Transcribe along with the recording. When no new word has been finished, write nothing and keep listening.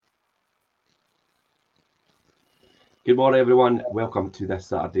Good morning, everyone. Welcome to this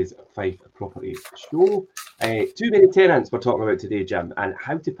Saturday's Five Properties show. Too many tenants we're talking about today, Jim, and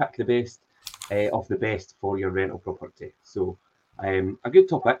how to pick the best of the best for your rental property. So, a good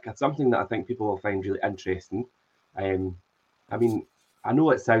topic. It's something that I think people will find really interesting. Um, I mean, I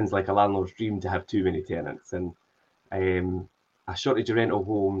know it sounds like a landlord's dream to have too many tenants and a shortage of rental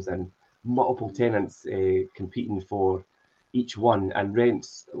homes and multiple tenants competing for each one, and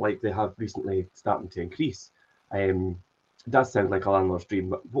rents like they have recently starting to increase. It does sound like a landlord's dream,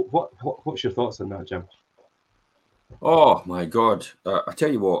 but what's your thoughts on that, Jim? Oh my God! I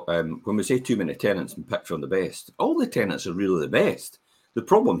tell you what, when we say too many tenants and pick from the best, all the tenants are really the best. The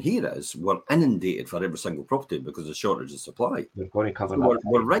problem here is we're inundated for every single property because of shortage of supply. We're going to cover So that.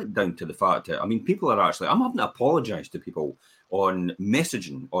 we're right down to the fact that, I mean, people are actually, I'm having to apologise to people on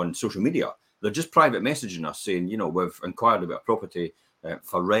messaging on social media. They're just private messaging us saying, we've inquired about a property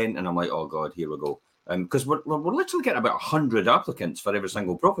for rent. And I'm like, oh God, here we go. Because we're literally getting about 100 applicants for every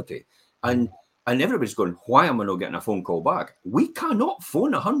single property. And everybody's going, why am I not getting a phone call back? We cannot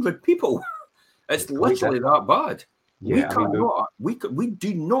phone 100 people. It's literally that bad. Yeah, we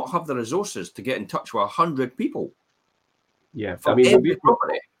do not have the resources to get in touch with 100 people. Yeah, I mean,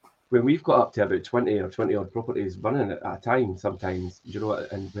 when we've got up to about 20 or 20 odd properties running at a time, sometimes,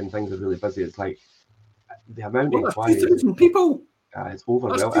 and when things are really busy, it's like the amount of inquiries. 2,000 people. It's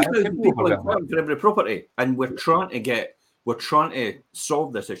overwhelming. That's 2,000 people inquiring for every property, and we're trying to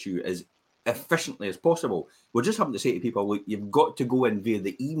solve this issue as efficiently as possible. We're just having to say to people, look, you've got to go in via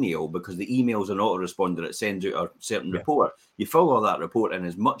the email, because the email is an autoresponder that sends out a certain report. You fill all that report in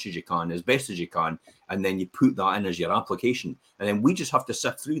as much as you can, as best as you can, and then you put that in as your application. And then we just have to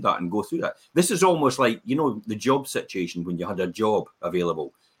sift through that and go through that. This is almost like, the job situation when you had a job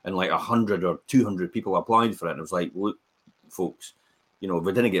available and like 100 or 200 people applied for it. And it was like, look, folks, if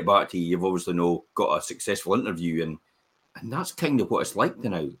we didn't get back to you, you've obviously got a successful interview. And that's kind of what it's like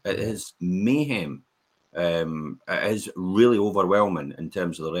now. It is mayhem. It is really overwhelming in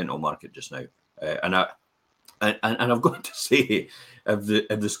terms of the rental market just now. And I've got to say,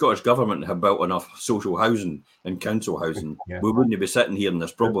 if the Scottish Government had built enough social housing and council housing, we wouldn't be sitting here in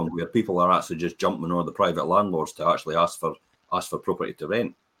this problem where people are actually just jumping on the private landlords to actually ask for property to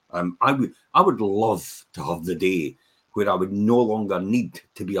rent. I would love to have the day where I would no longer need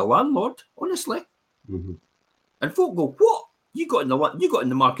to be a landlord, honestly. Mm-hmm. And folk go, what? You got in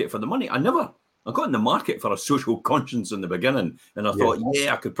the market for the money? I got in the market for a social conscience in the beginning, and I thought,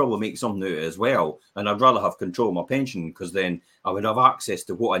 I could probably make something out of it as well. And I'd rather have control of my pension, because then I would have access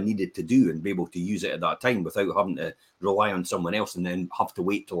to what I needed to do and be able to use it at that time without having to rely on someone else and then have to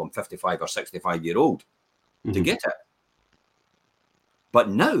wait till I'm 55 or 65-year-old to get it. But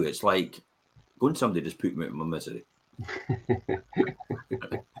now it's like, going somebody just put me out of my misery.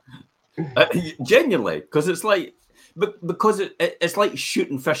 Genuinely, because it's like, because it's like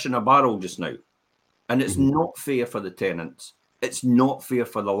shooting fish in a barrel just now, and it's not fair for the tenants, it's not fair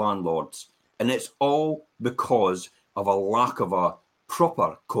for the landlords, and it's all because of a lack of a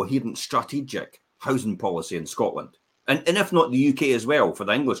proper, coherent, strategic housing policy in Scotland, and if not the UK as well, for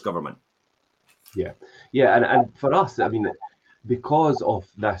the English government. And for us, I mean, because of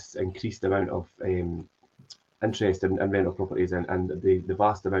this increased amount of interest in rental properties and the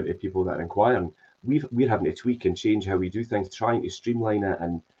vast amount of people that are inquiring, we're having to tweak and change how we do things, trying to streamline it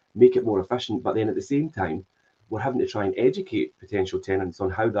and make it more efficient. But then at the same time, we're having to try and educate potential tenants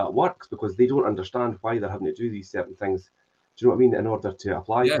on how that works, because they don't understand why they're having to do these certain things. Do you know what I mean? In order to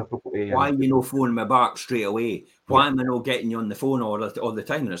apply for a property. Why are you not phoning me back straight away? Why am I not getting you on the phone all the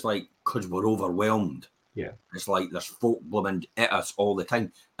time? And it's like, because we're overwhelmed. Yeah, it's like there's folk blooming at us all the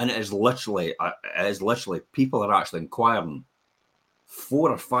time, and it is literally people are actually inquiring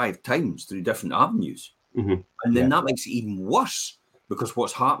 4 or 5 times through different avenues, and then that makes it even worse, because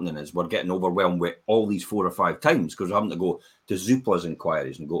what's happening is we're getting overwhelmed with all these 4 or 5 times, because we're having to go to Zoopla's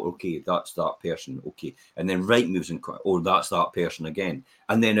inquiries and go, okay, that's that person, okay, and then Rightmove's inquiry, oh, that's that person again,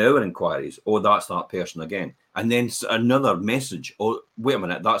 and then our inquiries, oh, that's that person again, and then another message, oh, wait a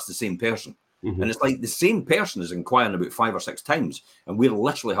minute, that's the same person. And it's like the same person is inquiring about 5 or 6 times, and we're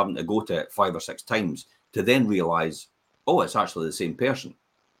literally having to go to it 5 or 6 times to then realise, oh, it's actually the same person.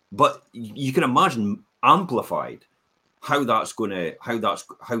 But you can imagine amplified how worse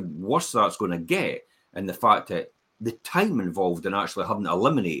that's going to get, and the fact that the time involved in actually having to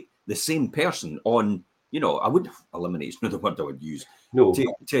eliminate the same person on, I would eliminate, it's not the word I would use. No,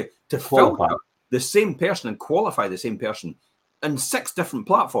 to filter the same person and qualify the same person in 6 different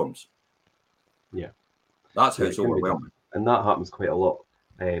platforms. Yeah, that's how it's overwhelming, and that happens quite a lot.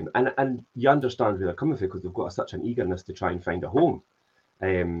 And you understand where they're coming from, because they've got such an eagerness to try and find a home.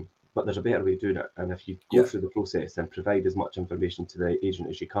 but there's a better way of doing it. And if you go through the process and provide as much information to the agent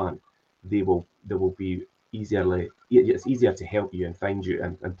as you can, they will be it's easier to help you and find you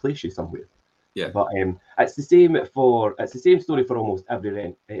and place you somewhere. Yeah. But it's the same story for almost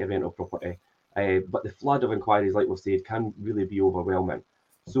every rental property. But the flood of inquiries, like we've said, can really be overwhelming.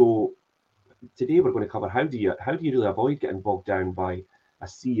 So today we're going to cover how do you really avoid getting bogged down by a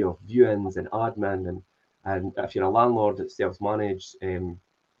sea of viewings and admin, and if you're a landlord that's self-managed,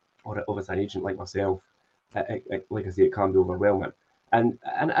 or obviously an agent like myself, like I say, it can be overwhelming. And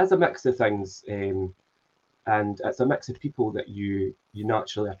as a mix of things, and it's a mix of people that you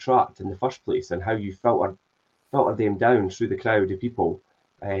naturally attract in the first place, and how you filter them down through the crowd of people,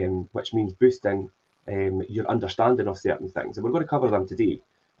 which means boosting your understanding of certain things. And we're going to cover them today.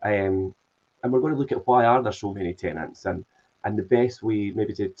 And we're going to look at why are there so many tenants, and the best way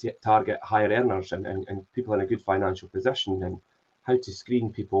maybe to target higher earners and people in a good financial position, and how to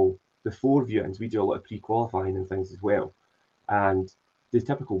screen people before viewings. We do a lot of pre-qualifying and things as well. And the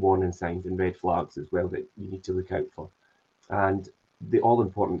typical warning signs and red flags as well that you need to look out for. And the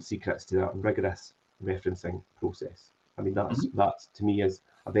all-important secrets to that rigorous referencing process. I mean, that's to me is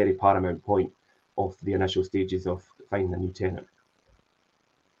a very paramount point of the initial stages of finding a new tenant.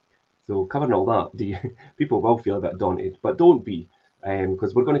 So covering all that, people will feel a bit daunted, but don't be,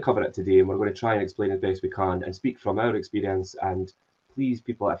 because we're going to cover it today, and we're going to try and explain as best we can and speak from our experience. And please,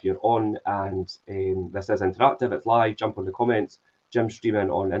 people, if you're on and this is interactive, it's live, jump on the comments. Jim's streaming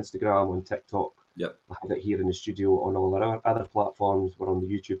on Instagram, on TikTok. Yep. I have it here in the studio on all our other platforms. We're on the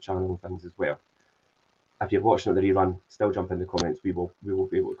YouTube channel and things as well. If you're watching at the rerun, still jump in the comments. We will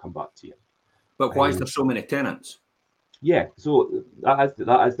be able to come back to you. But why is there so many tenants? Yeah, so that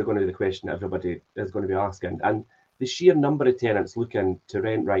is going to be the question that everybody is going to be asking. And the sheer number of tenants looking to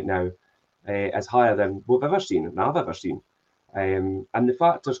rent right now is higher than we've ever seen, and I've ever seen. And the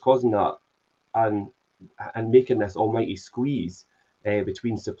factors causing that and making this almighty squeeze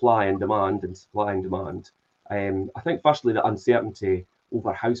between supply and demand, I think firstly the uncertainty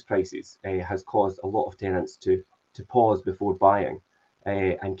over house prices has caused a lot of tenants to pause before buying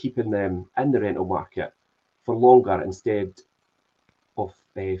and keeping them in the rental market for longer instead of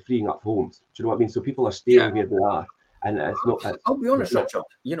freeing up homes. Do you know what I mean? So people are staying where they are. And it's not. I'll be honest, Richard.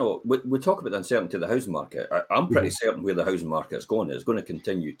 You know, we talk about the uncertainty of the housing market. I'm pretty certain where the housing market is going. It's going to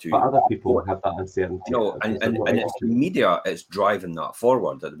continue to. But other people have that uncertainty. You know, and it's the media is driving that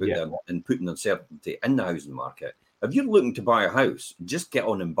forward and putting uncertainty in the housing market. If you're looking to buy a house, just get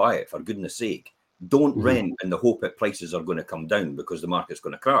on and buy it, for goodness sake. Don't rent in the hope that prices are going to come down because the market's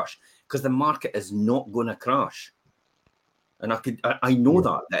going to crash. Because the market is not going to crash. And I know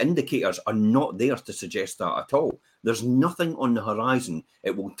that the indicators are not there to suggest that at all. There's nothing on the horizon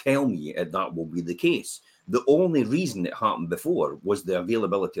it will tell me that will be the case. The only reason it happened before was the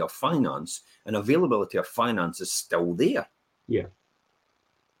availability of finance, and availability of finance is still there. Yeah.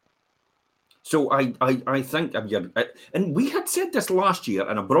 So I think, and we had said this last year,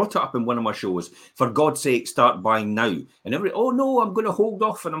 and I brought it up in one of my shows, for God's sake, start buying now. And oh no, I'm going to hold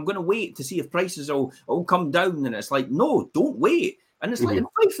off and I'm going to wait to see if prices will come down. And it's like, no, don't wait. And it's like, in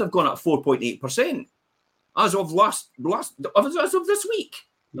fact, they've gone up 4.8% as of as of this week.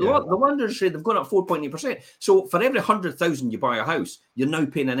 Yeah. The land industry, they've gone up 4.8%. So for every 100,000 you buy a house, you're now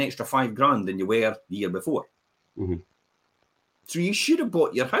paying an extra $5,000 than you were the year before. So you should have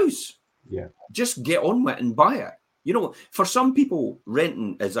bought your house. Yeah. Just get on with it and buy it. You know, for some people,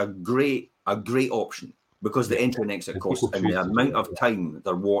 renting is a great option because the entry and exit costs and the amount of time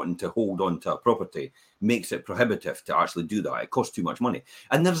they're wanting to hold on to a property makes it prohibitive to actually do that. It costs too much money.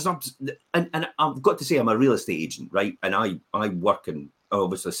 And there's and I've got to say, I'm a real estate agent, right? And I work in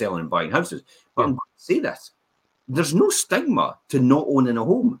obviously selling and buying houses. But I'm going to say this: there's no stigma to not owning a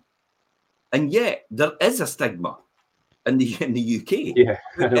home, and yet there is a stigma in the UK. Yeah,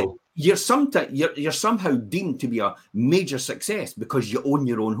 I know. You're somehow deemed to be a major success because you own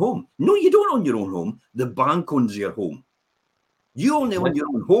your own home. No, you don't own your own home. The bank owns your home. You only own your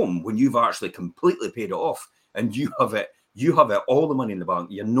own home when you've actually completely paid it off and you have it all the money in the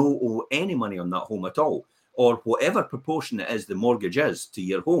bank. You no owe any money on that home at all, or whatever proportion it is the mortgage is to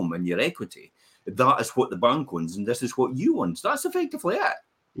your home and your equity. That is what the bank owns, and this is what you own. So that's effectively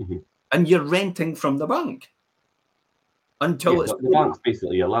it. And you're renting from the bank. Until it's the bank's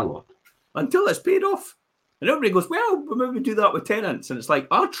basically your landlord. Until it's paid off. And everybody goes, well, maybe we do that with tenants. And it's like,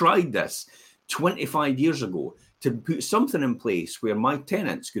 I tried this 25 years ago to put something in place where my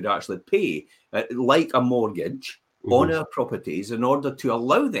tenants could actually pay like a mortgage on our properties in order to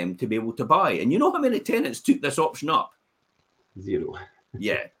allow them to be able to buy. And you know how many tenants took this option up? 0.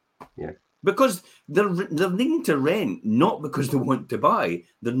 Yeah. Yeah. Because they're needing to rent, not because they want to buy.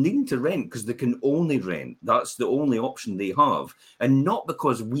 They're needing to rent because they can only rent. That's the only option they have. And not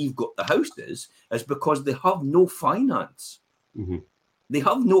because we've got the houses, it's because they have no finance. Mm-hmm. They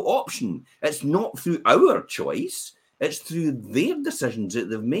have no option. It's not through our choice. It's through their decisions that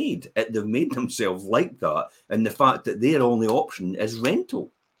they've made. They've made themselves like that. And the fact that their only option is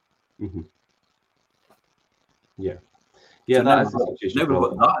rental. Mm-hmm. Yeah. Yeah, so that is the situation. Now we've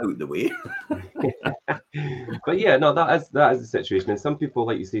got that out of the way. But yeah, no, that is the situation. And some people,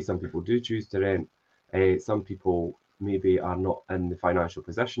 like you say, some people do choose to rent. Some people maybe are not in the financial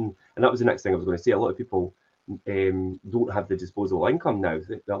position. And that was the next thing I was going to say. A lot of people don't have the disposable income now.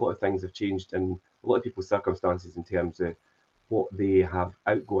 A lot of things have changed in a lot of people's circumstances in terms of what they have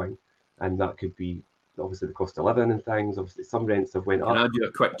outgoing. And that could be obviously the cost of living and things. Obviously, some rents have went up. Can I do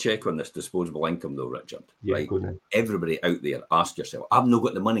a quick check on this disposable income though, Richard? Yeah, right? go now. Everybody out there, ask yourself, I've not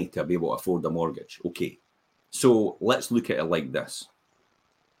got the money to be able to afford a mortgage. Okay, so let's look at it like this.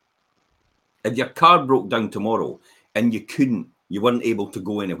 If your car broke down tomorrow and you weren't able to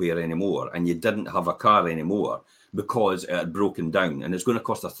go anywhere anymore and you didn't have a car anymore because it had broken down and it's going to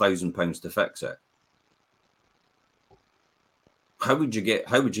cost £1,000 to fix it, how would you get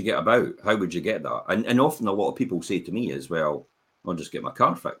about? How would you get that? And often a lot of people say to me as well, I'll just get my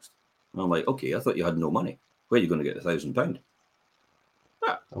car fixed. And I'm like, okay, I thought you had no money. Where are you going to get the £1,000?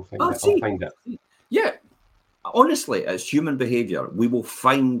 I'll find it. Yeah. Honestly, it's human behavior. We will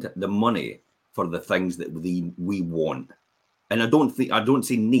find the money for the things that we want. And I don't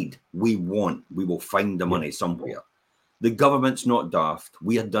say need. We want. We will find the money somewhere. The government's not daft.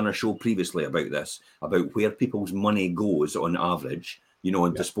 We had done a show previously about this, about where people's money goes on average,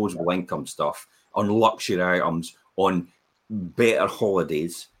 on disposable income stuff, on luxury items, on better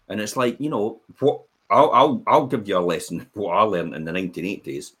holidays. And it's like, what I'll give you a lesson. What I learned in the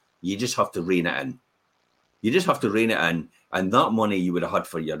 1980s, you just have to rein it in. You just have to rein it in. And that money you would have had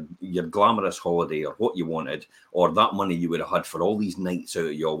for your glamorous holiday or what you wanted, or that money you would have had for all these nights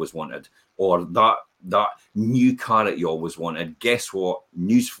out you always wanted, or that new car that you always wanted. Guess what?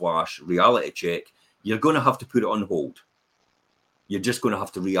 Newsflash, reality check. You're going to have to put it on hold. You're just going to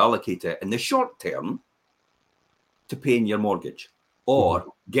have to reallocate it in the short term to paying your mortgage or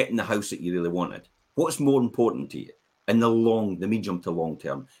getting the house that you really wanted. What's more important to you? In the medium to long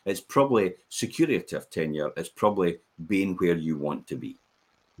term, it's probably security of tenure. It's probably being where you want to be.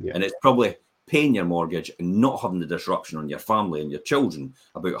 Yeah. And it's probably paying your mortgage and not having the disruption on your family and your children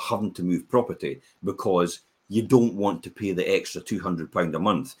about having to move property because you don't want to pay the extra £200 a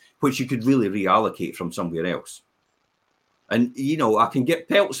month, which you could really reallocate from somewhere else. And, I can get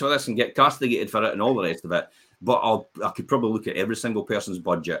pelts for this and get castigated for it and all the rest of it, but I could probably look at every single person's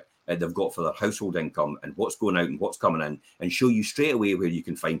budget they've got for their household income and what's going out and what's coming in and show you straight away where you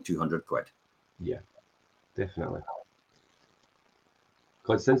can find £200. Yeah, definitely.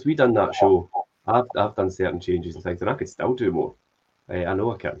 Because since we done that show, I've done certain changes and things, and I could still do more. I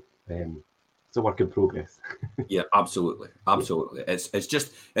know I can. It's a work in progress. Yeah, absolutely. Yeah. It's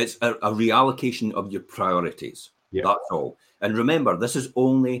a reallocation of your priorities. Yeah. That's all. And remember, this is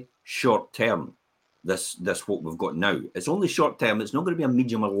only short term. This what we've got now. It's only short term. It's not going to be a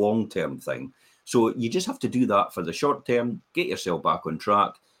medium or long term thing. So you just have to do that for the short term, get yourself back on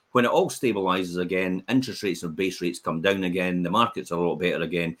track. When it all stabilizes again, interest rates and base rates come down again, the markets are a little better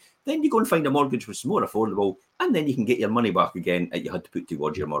again, then you go and find a mortgage which is more affordable, and then you can get your money back again that you had to put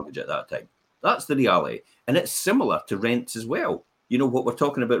towards your mortgage at that time. That's the reality. And it's similar to rents as well. What we're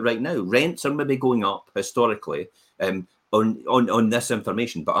talking about right now. Rents are maybe going up historically on this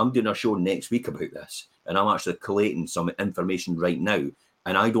information, but I'm doing a show next week about this, and I'm actually collating some information right now,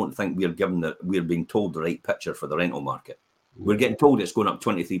 and I don't think we're being told the right picture for the rental market. We're getting told it's going up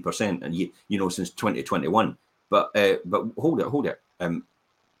 23%, and since 2021. But hold it.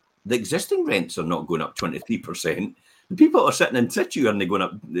 The existing rents are not going up 23%. The people are sitting in situ and they're going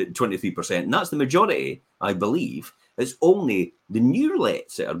up 23%, and that's the majority, I believe. It's only the new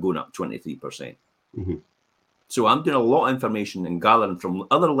lets that are going up 23%. Mm-hmm. So I'm doing a lot of information and gathering from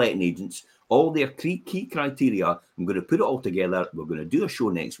other letting agents, all their key criteria. I'm going to put it all together. We're going to do a show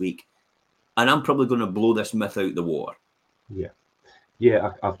next week, and I'm probably going to blow this myth out the water.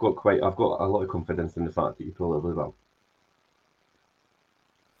 Yeah. I've got a lot of confidence in the fact that you probably will.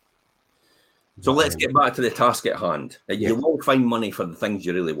 So let's get back to the task at hand. You will find money for the things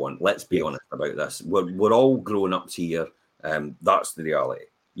you really want. Let's be honest about this. We're all grown-ups here. That's the reality.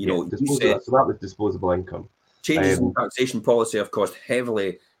 So that was disposable income. Changes in taxation policy, of course,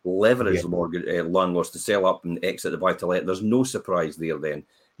 heavily leverage the mortgage landlords to sell up and exit the buy-to-let. There's no surprise there then.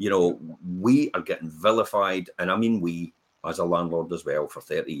 We are getting vilified, and I mean we, as a landlord as well, for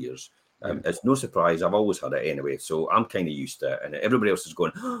 30 years. It's no surprise. I've always had it anyway, so I'm kind of used to it. And everybody else is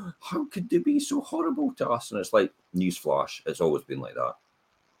going, oh, how could they be so horrible to us? And it's like, newsflash, it's always been like that.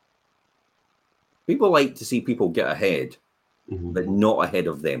 People like to see people get ahead, but not ahead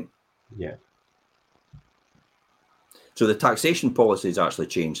of them. Yeah. So the taxation policies actually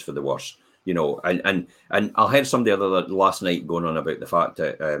changed for the worse, you know. And I heard somebody last night going on about the fact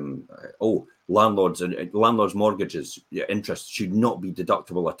that landlords' mortgages interest should not be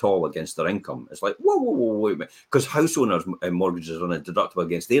deductible at all against their income. It's like, whoa, wait a minute, because house owners' mortgages are not deductible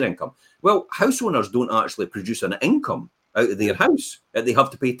against their income. Well, house owners don't actually produce an income out of their house that they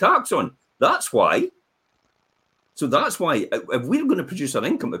have to pay tax on. That's why. So that's why if we're going to produce an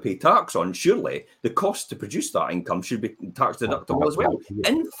income to pay tax on, surely the cost to produce that income should be tax deductible as well,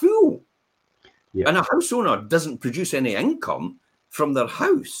 in full. Yeah. And a house owner doesn't produce any income from their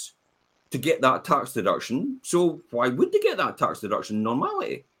house to get that tax deduction. So why would they get that tax deduction in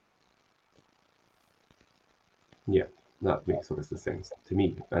normality? Yeah, that makes obviously sense to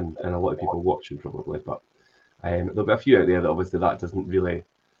me and a lot of people watching probably. But there'll be a few out there that obviously that doesn't really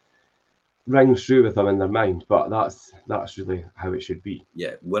ring true with them in their mind, but that's really how it should be.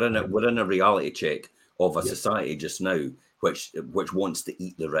 Yeah, we're in a reality check of a society just now which wants to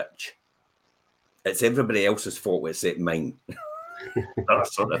eat the rich. It's everybody else's fault except mine. That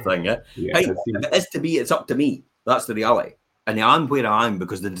sort of thing. Hey, if it is to be, it's up to me. That's the reality. And I'm where I am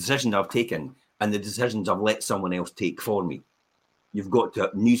because the decisions I've taken and the decisions I've let someone else take for me. You've got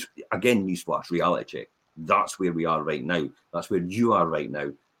to newsflash, reality check. That's where we are right now. That's where you are right now.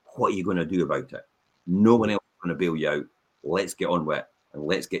 What are you going to do about it? No one else is going to bail you out. Let's get on with it and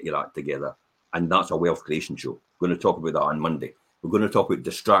let's get your act together. And that's a wealth creation show. We're going to talk about that on Monday. We're going to talk about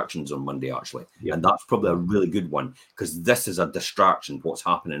distractions on Monday, actually. Yep. And that's probably a really good one because this is a distraction, what's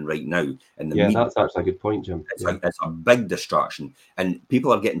happening right now in the media. That's actually a good point, Jim. It's a big distraction. And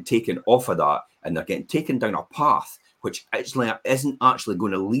people are getting taken off of that and they're getting taken down a path which actually isn't actually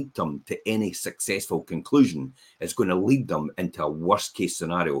going to lead them to any successful conclusion. It's going to lead them into a worst case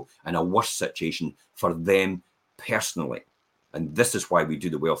scenario and a worse situation for them personally. And this is why we do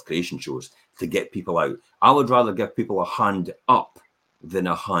the wealth creation shows, to get people out. I would rather give people a hand up than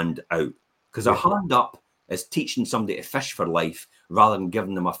a hand out. Because a hand up is teaching somebody to fish for life rather than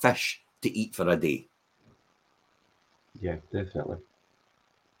giving them a fish to eat for a day. Yeah, definitely.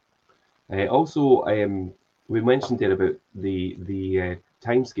 Also, we mentioned there about the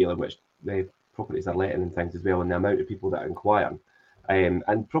time scale in which the properties are letting and things as well, and the amount of people that are inquiring.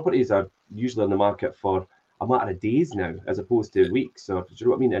 And properties are usually on the market for a matter of days now, as opposed to weeks. Or do you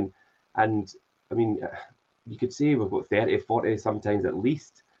know what I mean? And I mean, you could say we've got 30, 40 sometimes at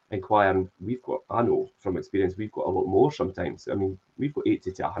least inquiring. I know from experience, we've got a lot more sometimes. I mean, we've got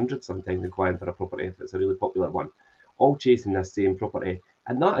 80 to 100 sometimes inquiring for a property if it's a really popular one, all chasing this same property.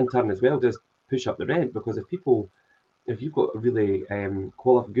 And that in turn as well does push up the rent, because if you've got really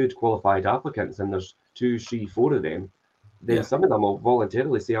good qualified applicants and there's 2, 3, 4 of them, then some of them will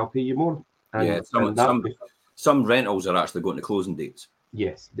voluntarily say, I'll pay you more. And, some rentals are actually going to closing dates.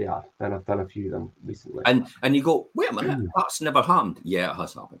 Yes, they are. And I've done a few of them recently. And you go, wait a minute, that's never happened. Yeah, it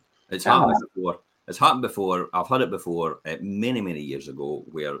has happened. It's happened before. It's happened before. I've had it before many, many years ago,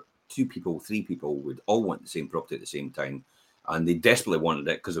 where 2 people, 3 people would all want the same property at the same time. And they desperately wanted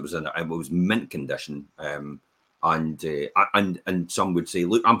it because it was mint condition, and some would say,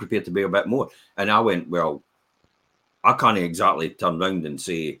 "Look, I'm prepared to pay a bit more." And I went, "Well, I can't exactly turn around and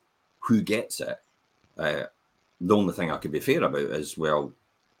say who gets it. The only thing I could be fair about is, well,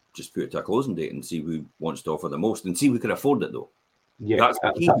 just put it to a closing date and see who wants to offer the most, and see who can afford it, though." Yeah, that's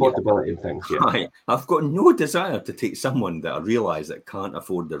affordability and things. Yeah, I've got no desire to take someone that I realise that can't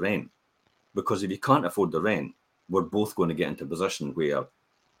afford the rent, because if you can't afford the rent, we're both going to get into a position where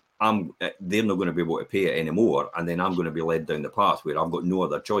they're not going to be able to pay it anymore, and then I'm going to be led down the path where I've got no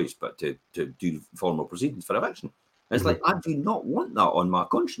other choice but to do formal proceedings for eviction. And it's like, I do not want that on my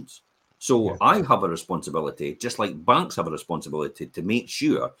conscience. So I have a responsibility, just like banks have a responsibility to make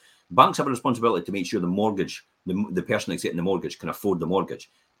sure. Banks have a responsibility to make sure the mortgage, the person accepting the mortgage can afford the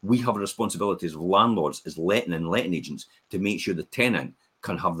mortgage. We have a responsibility as landlords, as letting agents, to make sure the tenant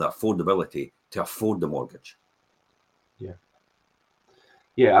can have the affordability to afford the mortgage.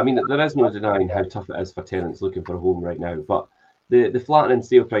 Yeah, I mean, there is no denying how tough it is for tenants looking for a home right now. But the flattening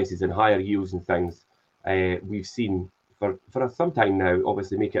sale prices and higher yields and things we've seen for some time now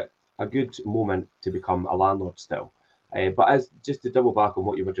obviously make it a good moment to become a landlord still. But as just to double back on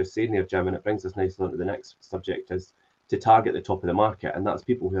what you were just saying there, Jim, and it brings us nicely on to the next subject, is to target the top of the market. And that's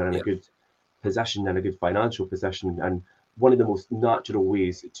people who are in a good position, in a good financial position. And one of the most natural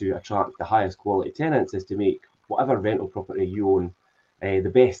ways to attract the highest quality tenants is to make whatever rental property you own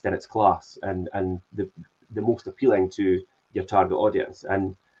the best in its class and the most appealing to your target audience.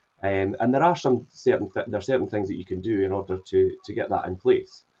 And there are certain things that you can do in order to get that in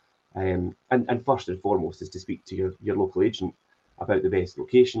place. And first and foremost is to speak to your local agent about the best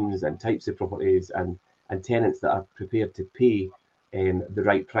locations and types of properties and tenants that are prepared to pay the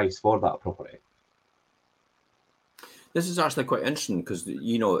right price for that property. This is actually quite interesting because,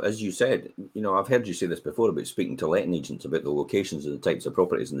 as you said, I've heard you say this before about speaking to letting agents about the locations and the types of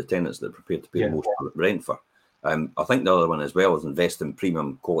properties and the tenants that are prepared to pay the most rent for. I think the other one as well is invest in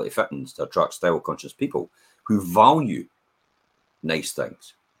premium quality fittings to attract style-conscious people who value nice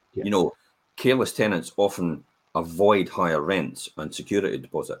things. Yeah. Careless tenants often avoid higher rents and security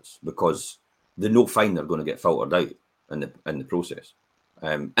deposits because they know fine they're going to get filtered out in the process.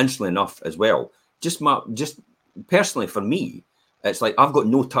 Interestingly enough, as well, just personally for me, it's like I've got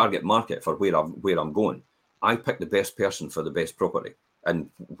no target market for where I'm going. I pick the best person for the best property and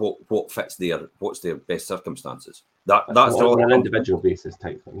what fits what's their best circumstances. That's all on an individual basis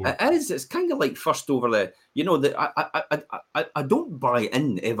type thing. Yeah. It is. It's kind of like first over I don't buy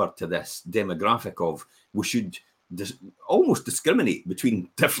in ever to this demographic of we should almost discriminate between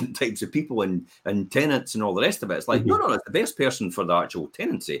different types of people and tenants and all the rest of it. It's like, no, it's the best person for the actual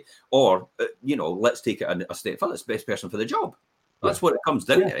tenancy. Or, let's take it a step further. It's the best person for the job. That's what it comes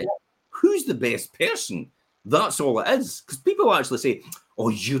down to. Who's the best person? That's all it is. Because people actually say, oh,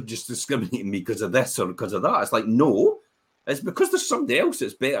 you're just discriminating me because of this or because of that. It's like, no. It's because there's somebody else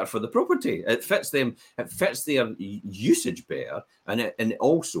that's better for the property. It fits them. It fits their usage better, and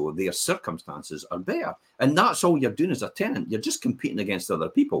also their circumstances are better. And that's all you're doing as a tenant. You're just competing against other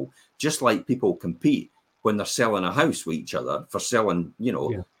people, just like people compete when they're selling a house with each other for selling.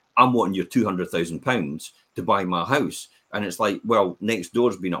 I'm wanting your £200,000 to buy my house, and it's like, well, next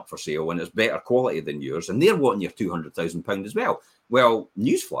door's been up for sale and it's better quality than yours, and they're wanting your £200,000 as well. Well,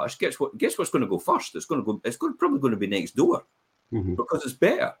 newsflash, guess what's going to go first? It's probably going to be next door because it's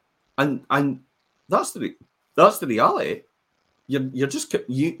better, and that's the reality.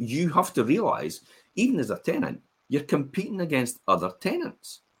 You have to realize, even as a tenant, you're competing against other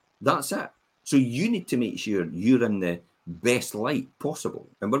tenants. That's it. So you need to make sure you're in the best light possible,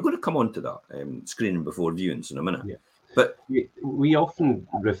 and we're going to come on to that screening before viewings in a minute. Yeah. But we often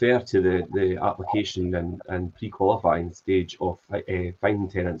refer to the application and pre-qualifying stage of finding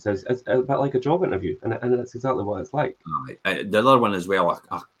tenants as a bit like a job interview, and that's exactly what it's like. The other one as well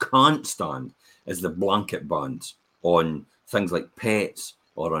I can't stand is the blanket bans on things like pets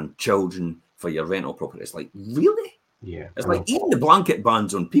or on children for your rental property. It's like, really? Yeah. It's like even the blanket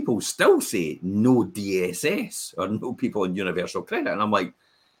bans on people still say no DSS or no people on universal credit, and I'm like,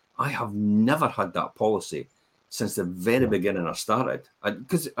 I have never had that policy since the very beginning I started.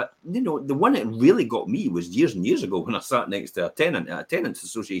 Because, the one that really got me was years and years ago when I sat next to a tenant at a tenants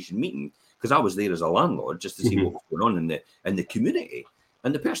association meeting, because I was there as a landlord just to see what was going on in the community.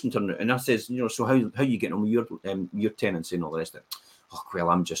 And the person turned around and I says, so how you getting on with your tenancy and all the rest of it? Oh, well,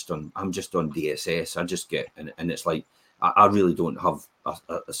 I'm just on DSS. I just get, and it's like, I really don't have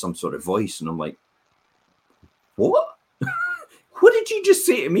some sort of voice. And I'm like, what? What did you just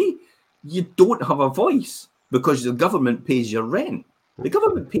say to me? You don't have a voice. Because the government pays your rent. The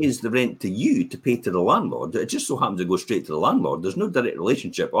government pays the rent to you to pay to the landlord. It just so happens to go straight to the landlord. There's no direct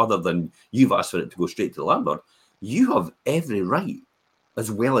relationship other than you've asked for it to go straight to the landlord. You have every right,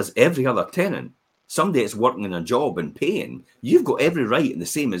 as well as every other tenant. Somebody that's working in a job and paying, you've got every right and the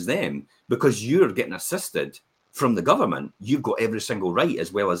same as them because you're getting assisted from the government. You've got every single right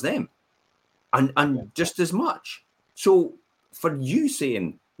as well as them. And just as much. So for you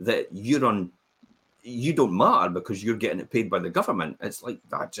saying that you don't matter because you're getting it paid by the government, it's like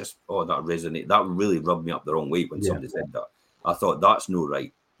that resonated. That really rubbed me up the wrong way when somebody said that. I thought that's no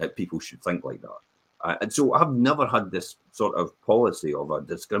right that people should think like that. And so I've never had this sort of policy of a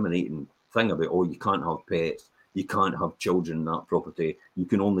discriminating thing about, you can't have pets, you can't have children in that property, you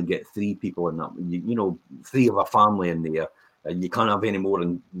can only get 3 people in that, 3 of a family in there, and you can't have any more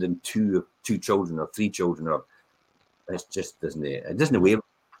than two children or 3 children, or it just doesn't work.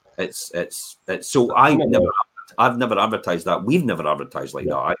 It's so I've never advertised that. We've never advertised like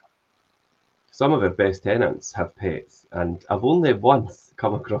that. Some of our best tenants have pets, and I've only once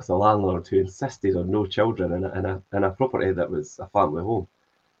come across a landlord who insisted on no children in a property that was a family home.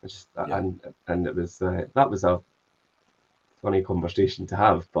 And it was that was a funny conversation to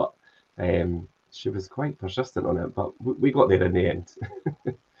have, but she was quite persistent on it. But we got there in the end.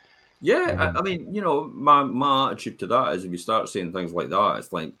 Yeah, I mean, my attitude to that is if you start saying things like that,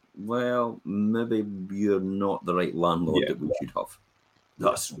 it's like, well, maybe you're not the right landlord that we should have.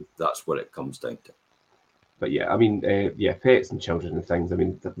 That's what it comes down to. But yeah, I mean, yeah, pets and children and things. I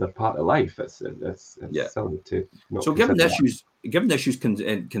mean, they're part of life. It's Yeah. silly to not. So consider that. given the issues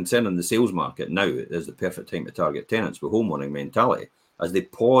concerning the sales market, now is the perfect time to target tenants with homeowning mentality as they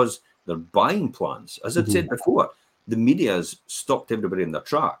pause their buying plans. As I'd said before, the media has stopped everybody in their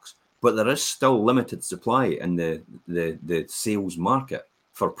tracks, but there is still limited supply in the sales market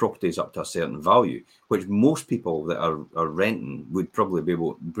for properties up to a certain value, which most people that are renting would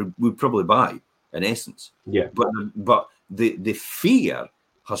probably buy in essence. Yeah. But the fear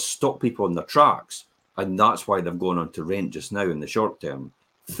has stopped people in their tracks. And that's why they've gone on to rent just now in the short term,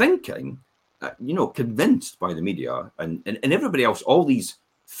 thinking, convinced by the media and everybody else, all these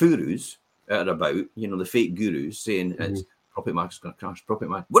gurus that are about, the fake gurus saying it's property market's going to crash, property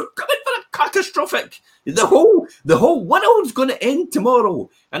market. We're coming for a catastrophic. The whole world's going to end tomorrow.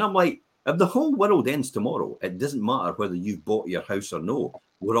 And I'm like, if the whole world ends tomorrow, it doesn't matter whether you've bought your house or no.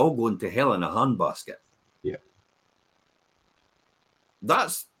 We're all going to hell in a handbasket. Yeah.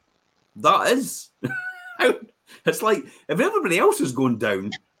 That is. It's like if everybody else is going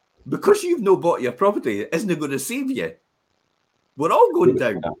down, because you've no bought your property, isn't it going to save you? We're all going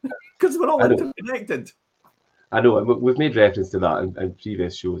down because we're all interconnected. I know, and we've made reference to that in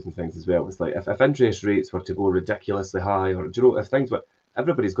previous shows and things as well. It's like if interest rates were to go ridiculously high, or if things were,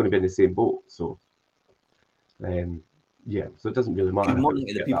 everybody's going to be in the same boat. So, yeah, so it doesn't really matter. Good morning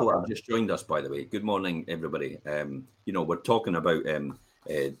to the people that have just joined us, by the way. Good morning, everybody. We're talking about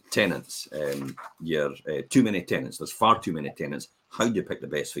tenants. Your too many tenants. There's far too many tenants. How do you pick the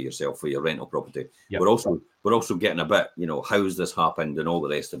best for yourself for your rental property? Yep. We're also getting a bit, how's this happened and all the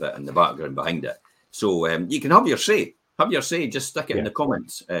rest of it in the background behind it. So you can have your say. Have your say. Just stick it in the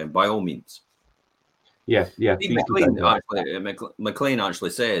comments by all means. Yeah. Steve McLean actually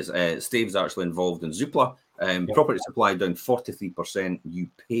says Steve's actually involved in Zoopla. Property supply down 43%. You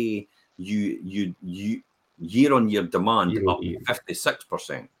pay you year-on-year demand up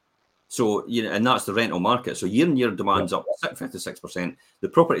 56%. So, and that's the rental market. So year-on-year demand's up 56%. The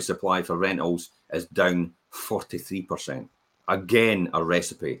property supply for rentals is down 43%. Again, a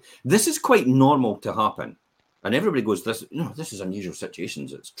recipe. This is quite normal to happen. And everybody goes, this is unusual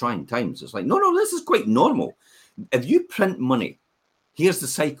situations. It's trying times. It's like, no, this is quite normal. If you print money, here's the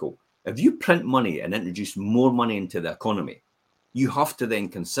cycle. If you print money and introduce more money into the economy, you have to then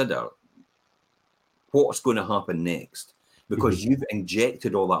consider what's going to happen next, because you've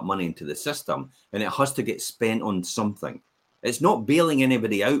injected all that money into the system and it has to get spent on something. It's not bailing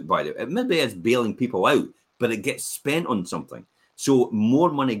anybody out, by the way. Maybe it's bailing people out, but it gets spent on something. So more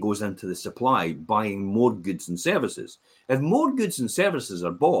money goes into the supply, buying more goods and services. If more goods and services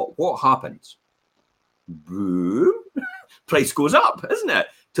are bought, what happens? Boom. Price goes up, isn't it?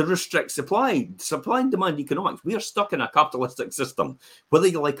 To restrict supply and demand economics. We are stuck in a capitalistic system. Whether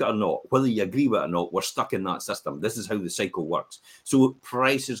you like it or not, whether you agree with it or not, we're stuck in that system. This is how the cycle works. So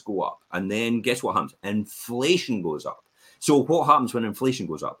prices go up. And then guess what happens? Inflation goes up. So what happens when inflation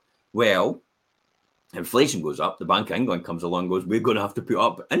goes up? Well, inflation goes up, the Bank of England comes along and goes, we're going to have to put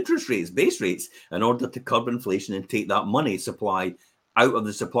up interest rates, base rates, in order to curb inflation and take that money supply out of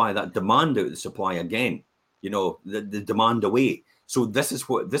the supply, that demand out of the supply again, the demand away. So this is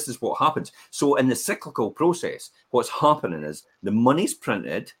what happens. So in the cyclical process, what's happening is the money's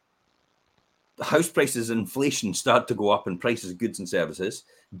printed, the house prices and inflation start to go up in prices of goods and services,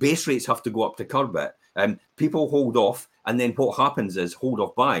 base rates have to go up to curb it, people hold off, and then what happens is hold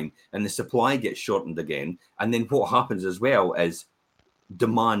off buying, and the supply gets shortened again, and then what happens as well is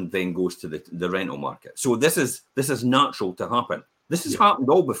demand then goes to the rental market. So this is natural to happen. This has happened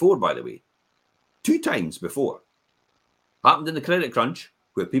all before, by the way, 2 times before. Happened in the credit crunch,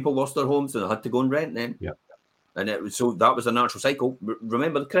 where people lost their homes and they had to go and rent then. Yeah. And so that was a natural cycle.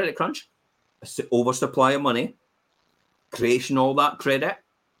 Remember the credit crunch? Oversupply of money, creation all that credit,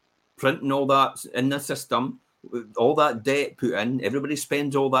 printing all that in the system, all that debt put in, everybody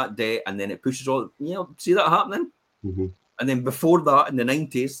spends all that debt, and then it pushes all, see that happening? And then before that, in the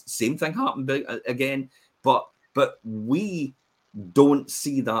 90s, same thing happened again. But we don't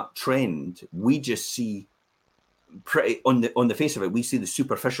see that trend. We just see pretty on the face of it, we see the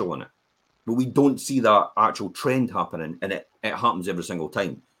superficial in it, but we don't see that actual trend happening, and it happens every single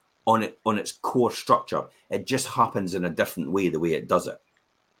time on its core structure. It just happens in a different way, the way it does it.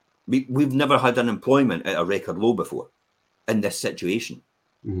 We've never had unemployment at a record low before in this situation,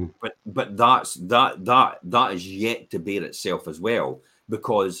 but that is yet to bear itself as well,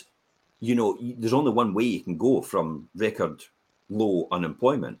 because there's only one way you can go from record low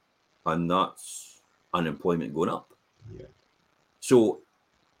unemployment, and that's unemployment going up. So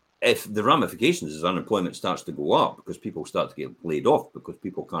if the ramifications is unemployment starts to go up because people start to get laid off because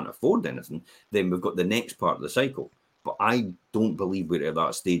people can't afford anything, then we've got the next part of the cycle. But I don't believe we're at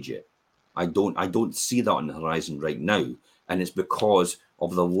that stage yet. I don't see that on the horizon right now. And it's because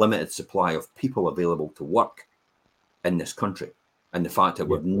of the limited supply of people available to work in this country, and the fact that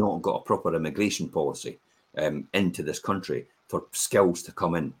we've not got a proper immigration policy into this country for skills to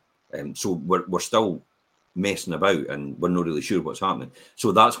come in. So we're still messing about, and we're not really sure what's happening.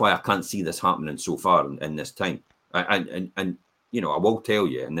 So that's why I can't see this happening so far in this time. And you know, I will tell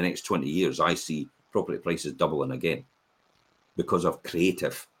you, in the next 20 years, I see property prices doubling again because of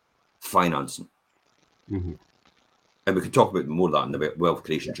creative financing. Mm-hmm. And we can talk about more of that in the wealth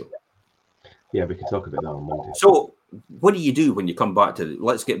creation show. Yeah, we can talk about that on Monday. So what do you do when you come back to,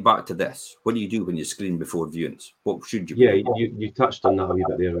 let's get back to this. What do you do when you screen before viewings? What should you Yeah, you touched on that a wee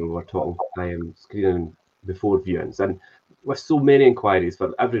bit there when we were talking screening before viewings. And with so many inquiries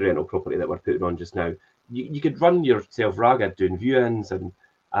for every rental property that we're putting on just now, you could run yourself ragged doing viewings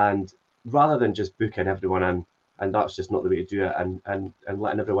and rather than just booking everyone in, and that's just not the way to do it, and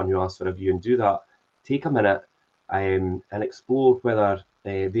letting everyone who asks for a viewing do that, take a minute and explore whether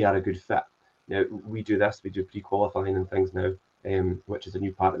they are a good fit. Now, we do this, we do pre-qualifying and things now, which is a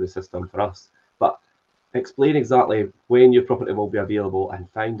new part of the system for us. But explain exactly when your property will be available and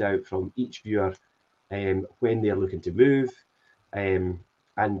find out from each viewer when they're looking to move and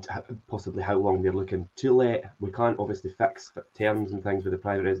possibly how long they're looking to let. We can't obviously fix terms and things with the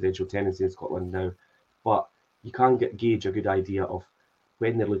private residential tenancy in Scotland now, but you can gauge a good idea of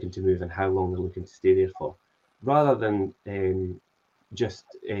when they're looking to move and how long they're looking to stay there for, rather than just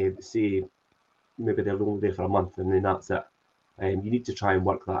say maybe they're only there for a month and then that's it. You need to try and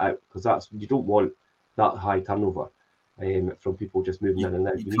work that out, because you don't want that high turnover from people just moving in and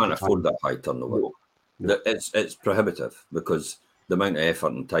out. You can't afford that high turnover. No. It's prohibitive, because the amount of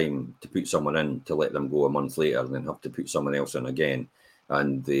effort and time to put someone in to let them go a month later and then have to put someone else in again,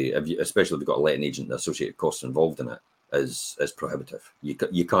 and especially if you've got a letting agent, the associated costs involved in it is prohibitive.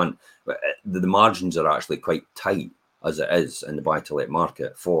 You can't. The margins are actually quite tight as it is in the buy-to-let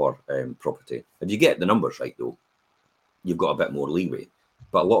market for property. If you get the numbers right, though, you've got a bit more leeway.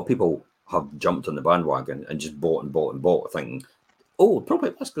 But a lot of people have jumped on the bandwagon and just bought and bought and bought, thinking, oh,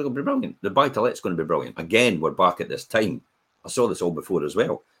 property, that's going to be brilliant. The buy-to-let's going to be brilliant. Again, we're back at this time. I saw this all before as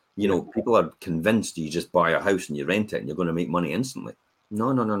well. You know, people are convinced you just buy a house and you rent it and you're going to make money instantly.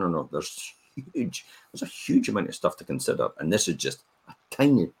 No. There's a huge amount of stuff to consider. And this is just a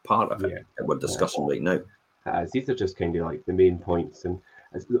tiny part of it that we're discussing right now. These are just kind of like the main points. And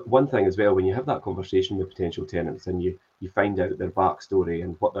one thing as well, when you have that conversation with potential tenants and you find out their backstory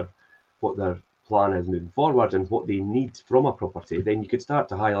and what their plan is moving forward and what they need from a property, then you could start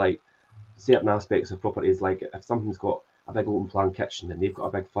to highlight certain aspects of properties, like if something's got a big open plan kitchen and they've got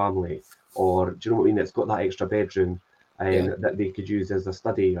a big family, or do you know what I mean, it's got that extra bedroom that they could use as a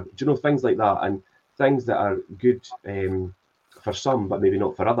study, or, do you know, things like that, and things that are good for some but maybe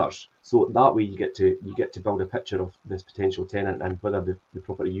not for others. So that way you get to build a picture of this potential tenant and whether the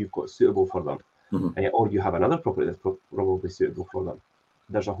property you've got is suitable for them, or you have another property that's probably suitable for them.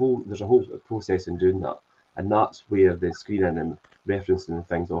 There's a whole process in doing that, and that's where the screening and referencing and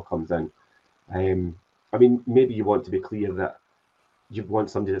things all comes in. I mean, maybe you want to be clear that you want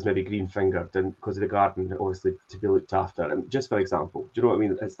somebody that's maybe green fingered and because of the garden, obviously, to be looked after. And just for example, do you know what I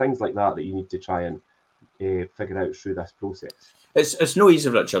mean? It's things like that you need to try and figure out through this process. It's no easy,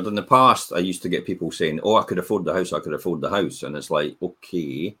 Richard. In the past, I used to get people saying, oh, I could afford the house. And it's like,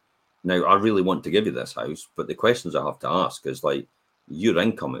 okay, now I really want to give you this house. But the questions I have to ask is like, your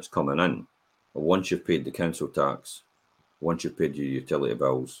income is coming in. Once you've paid the council tax, once you've paid your utility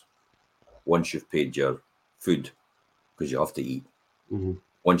bills, once you've paid your food, because you have to eat,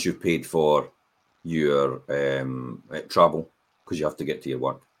 once you've paid for your travel, because you have to get to your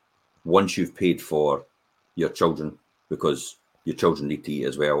work, once you've paid for your children, because your children need to eat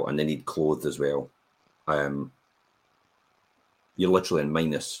as well, and they need clothes as well, you're literally in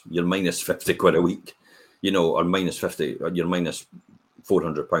minus. You're minus 50 quid a week, you know, or minus 50, or you're minus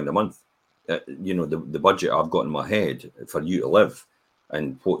 £400 a month. You know, the budget I've got in my head for you to live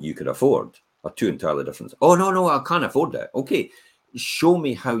and what you could afford are two entirely different. Oh, no, I can't afford that. Okay, show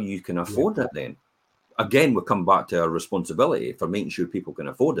me how you can afford it then. Again, we come back to our responsibility for making sure people can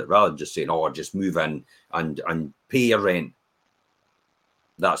afford it, rather than just saying, oh, just move in and pay your rent.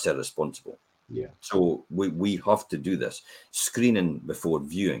 That's irresponsible. Yeah. So we have to do this. Screening before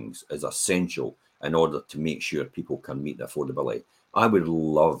viewings is essential in order to make sure people can meet the affordability. I would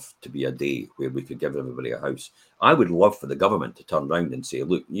love to be a day where we could give everybody a house. I would love for the government to turn around and say,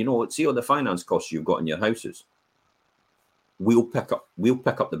 look, you know, see all the finance costs you've got in your houses. we'll pick up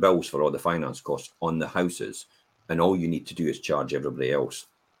the bills for all the finance costs on the houses, and all you need to do is charge everybody else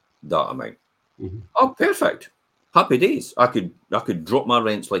that amount. Mm-hmm. Oh, perfect. Happy days. I could drop my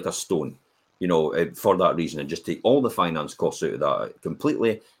rents like a stone, for that reason, and just take all the finance costs out of that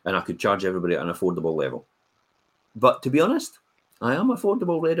completely, and I could charge everybody at an affordable level. But to be honest, I am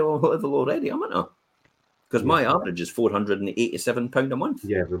affordable level already, am I not? Because my average is £487 a month.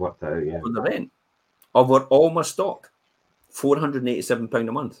 Yeah, we worked that out, yeah. For the rent. Over all my stock. £487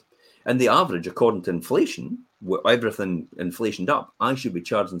 a month. And the average, according to inflation, with everything inflationed up, I should be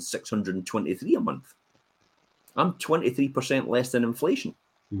charging £623 a month. I'm 23% less than inflation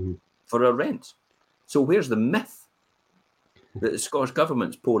for our rents. So where's the myth that the Scottish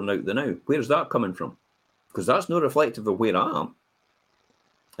Government's pouring out the now? Where's that coming from? Because that's not reflective of where I am.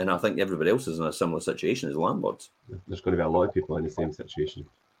 And I think everybody else is in a similar situation as landlords. There's going to be a lot of people in the same situation.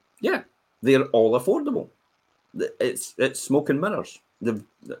 Yeah, they're all affordable. It's smoke and mirrors.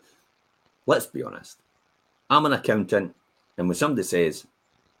 Let's be honest. I'm an accountant, and when somebody says,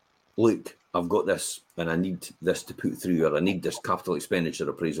 look, I've got this and I need this to put through, or I need this capital expenditure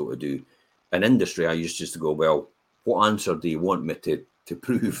appraisal to do, in industry, I used just to go, well, what answer do you want me to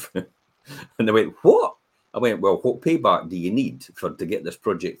prove? And they went, what? I went, well, what payback do you need to get this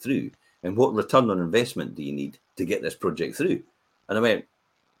project through? And what return on investment do you need to get this project through? And I went,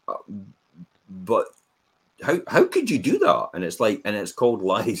 but how could you do that? And it's like, and it's called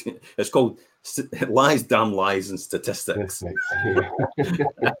lies. It's called lies, damn lies, and statistics. And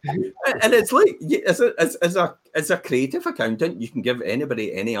it's like, as a creative accountant, you can give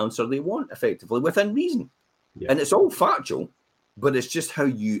anybody any answer they want, effectively within reason, and it's all factual, but it's just how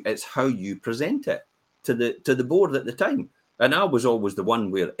you present it to the board at the time. And I was always the one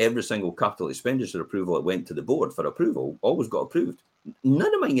where every single capital expenditure approval that went to the board for approval always got approved.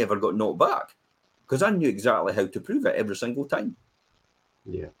 None of mine ever got knocked back, because I knew exactly how to prove it every single time.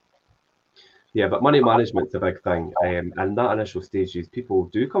 Yeah, but money management's a big thing. And that initial stage is people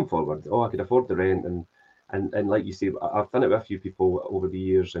do come forward. Oh, I could afford the rent. And like you say, I've done it with a few people over the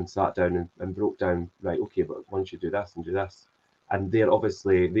years and sat down and broke down, right, okay, but once you do this and do this. And they've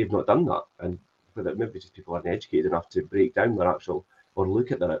not done that. And maybe just people aren't educated enough to break down their actual, or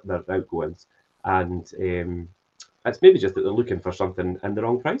look at their outgoings. And it's maybe just that they're looking for something in the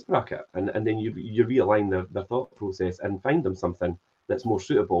wrong price bracket. And then you realign their thought process and find them something that's more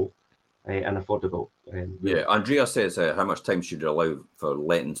suitable and affordable. Andrea says, how much time should you allow for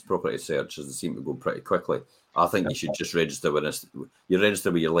lettings property search, as they seem to go pretty quickly? I think you should just register with us. You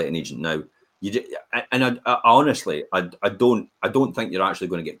register with your letting agent now. I honestly, I don't think you're actually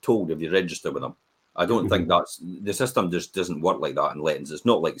going to get told if you register with them. I don't think the system just doesn't work like that in lettings. It's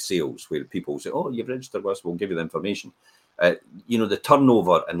not like sales where people say, oh, you've registered with us, we'll give you the information. The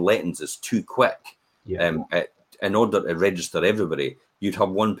turnover in lettings is too quick. In order to register everybody, you'd have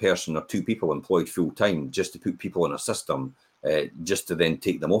one person or two people employed full time just to put people in a system, just to then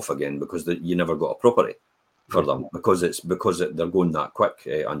take them off again, because you never got a property for them, because they're going that quick,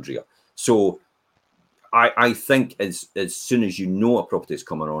 Andrea. So I think as soon as you know a property is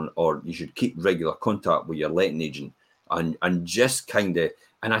coming on, or you should keep regular contact with your letting agent and just kind of,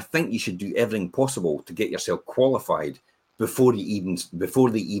 and I think you should do everything possible to get yourself qualified before they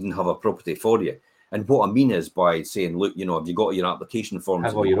even have a property for you. And what I mean is by saying, look, have you got your application forms?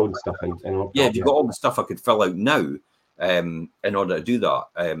 Have all your own stuff in order. Yeah, have you got all the stuff I could fill out now in order to do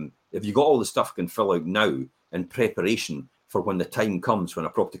that? If you got all the stuff I can fill out now in preparation for when the time comes, when a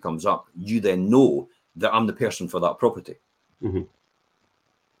property comes up, you then know that I'm the person for that property.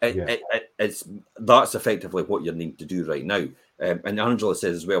 That's effectively what you need to do right now. And Angela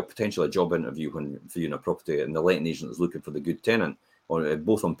says as well, potentially a job interview when viewing a property, and the letting agent is looking for the good tenant,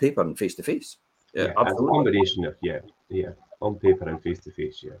 both on paper and face to face. Absolutely. A combination of on paper and face to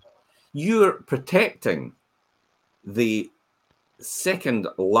face. You're protecting the second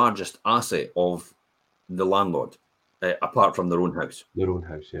largest asset of the landlord, apart from their own house. Their own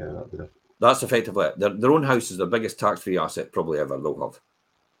house, That's effectively it. Their own house is their biggest tax-free asset probably ever they'll have.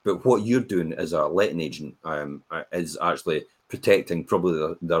 But what you're doing as a letting agent is actually protecting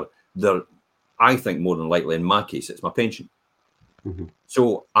probably their, I think more than likely, in my case, it's my pension.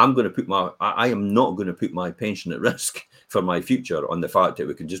 So I am not going to put my pension at risk for my future on the fact that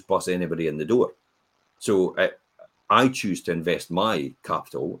we can just bust anybody in the door. So I choose to invest my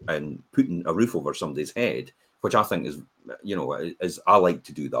capital in putting a roof over somebody's head, which I think is I like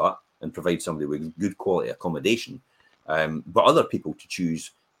to do that and provide somebody with good quality accommodation. But other people to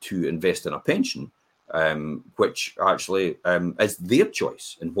choose to invest in a pension, which actually is their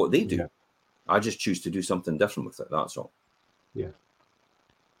choice in what they do. I just choose to do something different with it. That's all.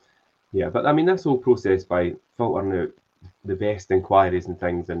 Yeah, but I mean, this whole process by filtering out the best inquiries and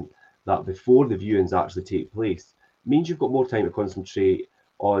things, and that before the viewings actually take place, means you've got more time to concentrate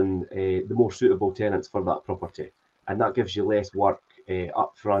on the more suitable tenants for that property, and that gives you less work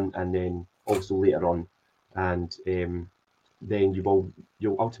up front and then also later on, and then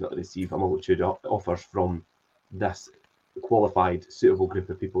you'll ultimately receive a multitude of offers from this qualified, suitable group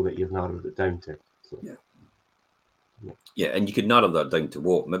of people that you've narrowed it down to. So, yeah, and you could narrow that down to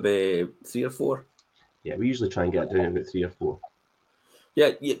what, maybe 3 or 4? Yeah, we usually try and get it down to about 3 or 4.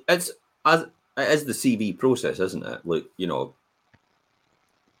 Yeah, it's the CV process, isn't it? Like, you know,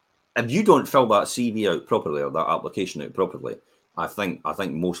 if you don't fill that CV out properly or that application out properly, I think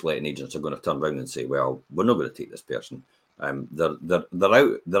most letting agents are going to turn around and say, well, we're not going to take this person. They're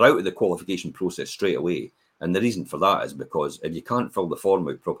out of the qualification process straight away. And the reason for that is because if you can't fill the form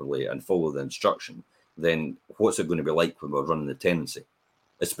out properly and follow the instruction, then what's it going to be like when we're running the tenancy?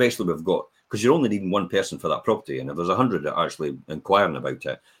 Especially because you're only needing one person for that property. And if there's 100 that are actually inquiring about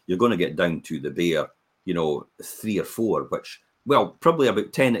it, you're going to get down to the bare, 3 or 4, which, well, probably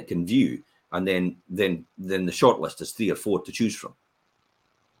about 10 it can view. And then the shortlist is 3 or 4 to choose from.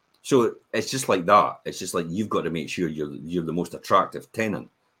 So it's just like that. It's just like you've got to make sure you're the most attractive tenant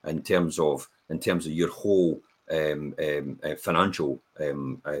in terms of your whole financial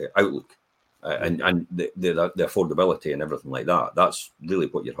outlook and the affordability and everything like that. That's really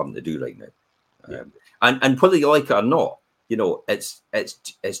what you're having to do right now. And whether you like it or not, it's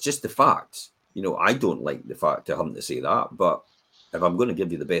just the facts. I don't like the fact of having to say that, but if I'm going to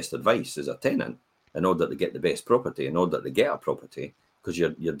give you the best advice as a tenant in order to get the best property, in order to get a property, because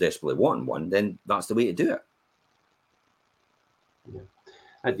you're desperately wanting one, then that's the way to do it.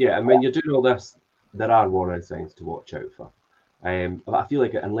 And when you're doing all this, there are warning signs to watch out for. But I feel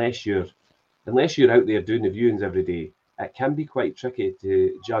like unless you're out there doing the viewings every day, it can be quite tricky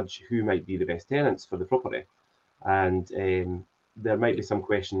to judge who might be the best tenants for the property. And there might be some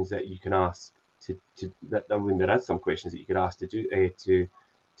questions that you can ask there is some questions that you could ask to do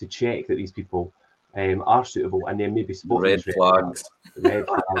to check that these people are suitable, and then maybe spot red flags. Red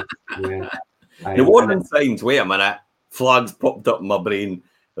flags. Yeah. The warning signs. Wait a minute. Flags popped up in my brain.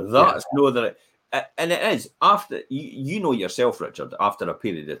 That's and it is after you know yourself, Richard. After a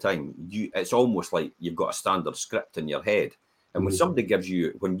period of time, it's almost like you've got a standard script in your head. And when somebody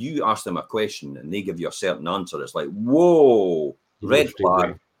when you ask them a question and they give you a certain answer, it's like, whoa, red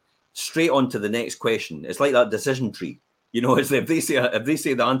flag. Straight on to the next question. It's like that decision tree. It's if they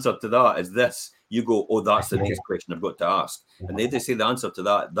say the answer to that is this, you go, oh, that's the next question I've got to ask. And if they say the answer to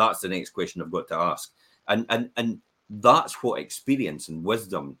that, that's the next question I've got to ask. And that's what experience and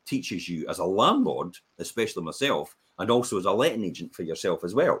wisdom teaches you as a landlord, especially myself, and also as a letting agent for yourself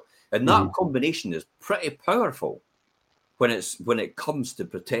as well. And that combination is pretty powerful when it comes to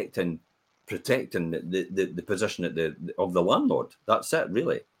protecting the position of the landlord. That's it,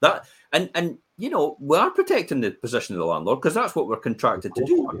 really. And we are protecting the position of the landlord because that's what we're contracted to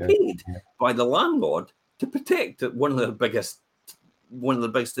do. We're paid by the landlord to protect one of the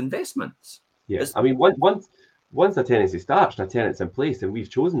biggest investments. Yes, I mean, once a tenancy starts and a tenant's in place and we've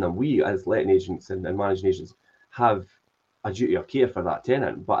chosen them, we as letting agents and managing agents have a duty of care for that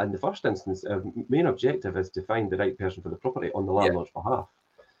tenant. But in the first instance, our main objective is to find the right person for the property on the landlord's behalf.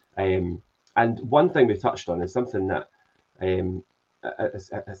 And one thing we touched on is something that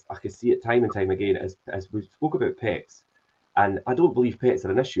I can see it time and time again, as we spoke about pets. And I don't believe pets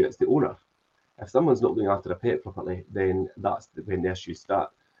are an issue, it's the owner. If someone's not looking after a pet properly, then that's when the issues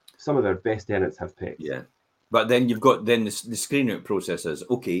start. Some of our best tenants have pets. Yeah. But then you've got the screening out process is,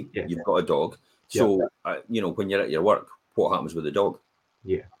 okay, you've got a dog. So, when you're at your work, what happens with the dog?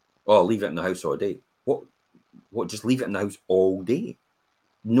 Yeah. Oh, leave it in the house all day. What? Just leave it in the house all day?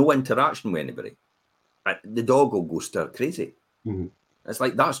 No interaction with anybody. The dog will go stir crazy. Mm-hmm. It's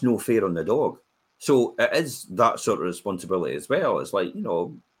like, that's no fair on the dog. So it is that sort of responsibility as well. It's like,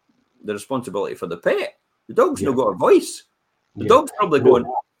 the responsibility for the pet. The dog's not got a voice. The dog's probably going,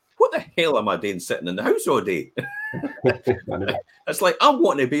 what the hell am I doing sitting in the house all day? It's like, I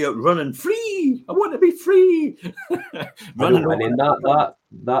want to be out running free. I want to be free. And then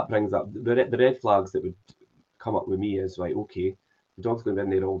that brings up the red flags that would come up with me is like, okay, the dog's going to be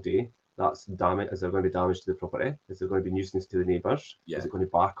in there all day. That's damage. Is there going to be damage to the property? Is there going to be nuisance to the neighbours? Yeah. Is it going to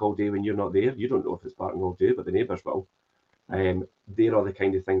bark all day when you're not there? You don't know if it's barking all day, but the neighbours will. There are the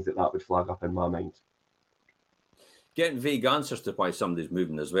kind of things that would flag up in my mind. Getting vague answers to why somebody's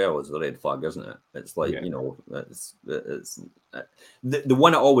moving as well is the red flag, isn't it? It's like, it's the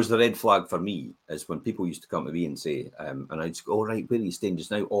one that always the red flag for me is when people used to come to me and say, and I'd go, oh, right, where are you staying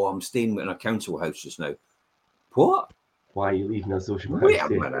just now? Oh, I'm staying in a council house just now. What? Why are you leaving a social house? Wait a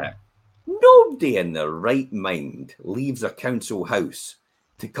minute. No, nobody in their right mind leaves a council house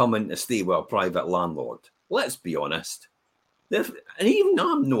to come in to stay with a private landlord. Let's be honest. And even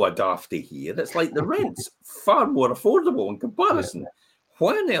I'm no a dafty here. It's like the rent's far more affordable in comparison.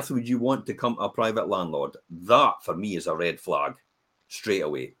 Why on earth would you want to come to a private landlord? That, for me, is a red flag straight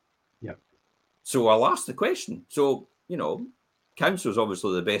away. Yeah. So I'll ask the question. So, council's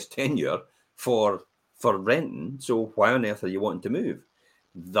obviously the best tenure for renting. So why on earth are you wanting to move?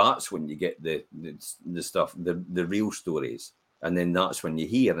 That's when you get the stuff, the real stories. And then that's when you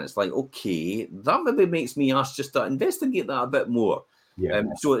hear, and it's like, okay, that maybe makes me ask just to investigate that a bit more. Yeah.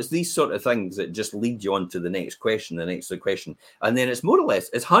 So it's these sort of things that just lead you on to the next question. And then it's more or less,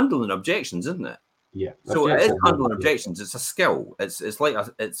 it's handling objections, isn't it? Yeah. So it is handling objections. It's a skill. It's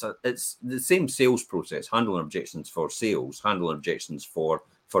the same sales process. Handling objections for sales, handling objections for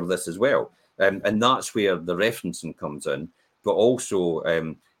this as well. And that's where the referencing comes in, but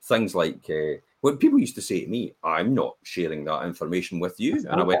also things like what people used to say to me, I'm not sharing that information with you.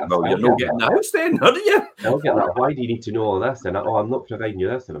 And I went, well, you're not getting the house then, are you? I'll get that. Why do you need to know all this? And I'm not providing you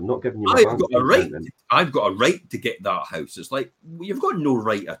this, and I'm not giving you my I've got a right to get that house. It's like, well, you've got no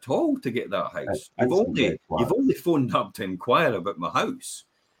right at all to get that house. You've only phoned up to inquire about my house.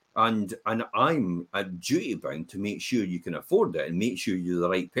 And I'm duty bound to make sure you can afford it and make sure you're the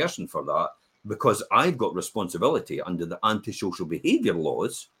right person for that, because I've got responsibility under the antisocial behaviour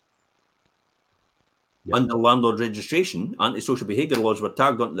laws. Yep. Under landlord registration, antisocial behaviour laws were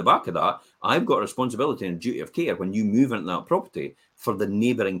tagged onto the back of that. I've got a responsibility and a duty of care when you move into that property for the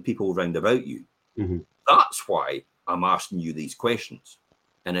neighbouring people round about you. Mm-hmm. That's why I'm asking you these questions.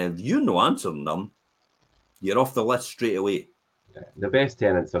 And if you're not answering them, you're off the list straight away. Yeah. The best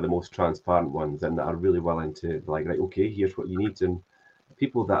tenants are the most transparent ones, and that are really willing to, like, right, okay, here's what you need. And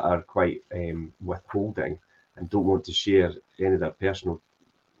people that are quite withholding and don't want to share any of their personal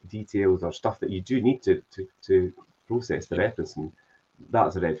details or stuff that you do need to process the reference, and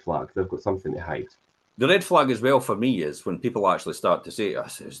that's a red flag. They've got something to hide. The red flag as well for me is when people actually start to say to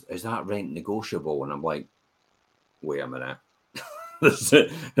us, is that rent negotiable? And I'm like, wait a minute. Is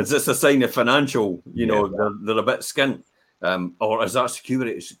this a sign of financial, they're a bit skint? Or is that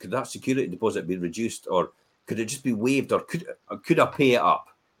security? Could that security deposit be reduced, or could it just be waived, or could I pay it up?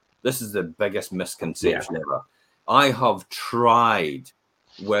 This is the biggest misconception ever. I have tried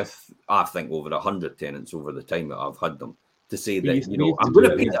with, I think, over 100 tenants over the time that I've had them to say that, I'm going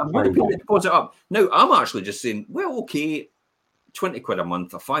to pay the deposit up. Now, I'm actually just saying, well, okay, 20 quid a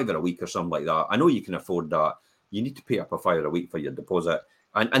month, a £5 a week or something like that. I know you can afford that. You need to pay up a £5 a week for your deposit.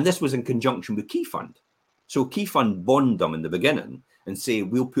 And this was in conjunction with Key Fund. So Key Fund bond them in the beginning and say,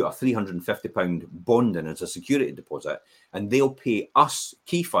 we'll put a £350 bond in as a security deposit, and they'll pay us,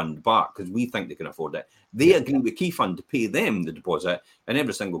 Key Fund, back because we think they can afford it. They agree with Key Fund to pay them the deposit, and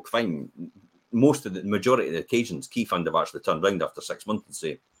every single time, the majority of the occasions, Key Fund have actually turned around after 6 months and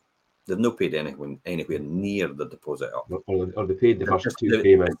say, they've not paid anyone anywhere near the deposit up. Or they paid the first two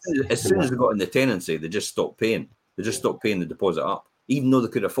payments. As soon as they got in the tenancy, they just stopped paying. They just stopped paying the deposit up. Even though they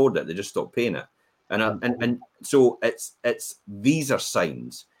could afford it, they just stopped paying it. And so it's these are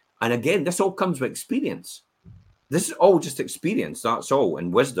signs. And again, this all comes with experience. This is all just experience, that's all,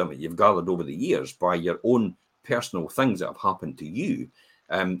 and wisdom that you've gathered over the years by your own personal things that have happened to you.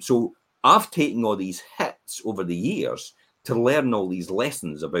 So I've taken all these hits over the years to learn all these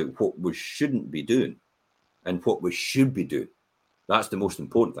lessons about what we shouldn't be doing and what we should be doing. That's the most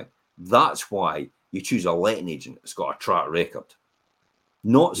important thing. That's why you choose a letting agent that's got a track record.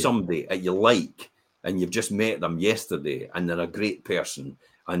 Not somebody that you like and you've just met them yesterday and they're a great person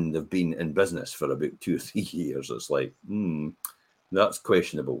and they've been in business for about 2 or 3 years. It's like, that's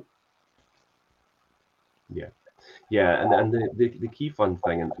questionable. Yeah, and the Key Fund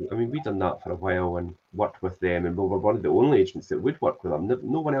thing, and I mean, we've done that for a while and worked with them, and we were one of the only agents that would work with them.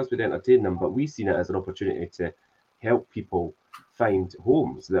 No one else would entertain them, but we seen it as an opportunity to help people find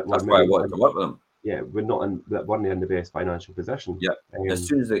homes that were. That's why I wanted to work with them. Yeah, that weren't in the best financial position. Yeah, as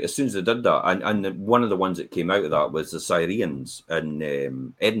soon as they did that, and one of the ones that came out of that was the Syrians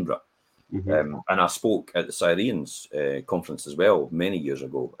in Edinburgh. Mm-hmm. And I spoke at the Syrians conference as well many years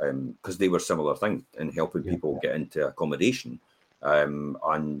ago, because they were similar thing in helping people get into accommodation,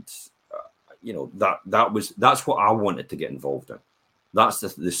 that's what I wanted to get involved in. That's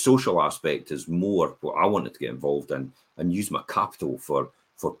the social aspect is more what I wanted to get involved in and use my capital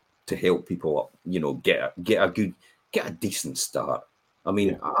to help people, get a decent start. I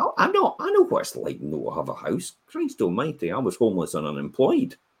mean, I know what it's like not to have a house. Christ almighty, I was homeless and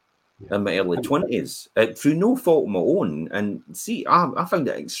unemployed in my early 20s through no fault of my own. And see, I found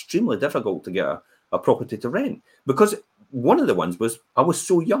it extremely difficult to get a property to rent because one of the ones was I was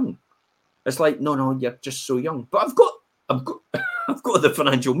so young. It's like, no, you're just so young. But I've got I've got the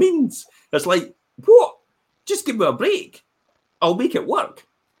financial means. It's like, what? Just give me a break. I'll make it work.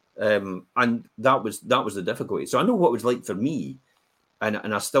 And that was the difficulty. So I know what it was like for me,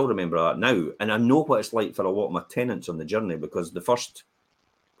 and I still remember that now. And I know what it's like for a lot of my tenants on the journey, because the first,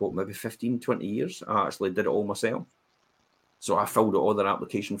 maybe 15, 20 years, I actually did it all myself. So I filled out all their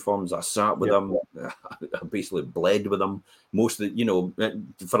application forms. I sat with them. I basically bled with them. Mostly,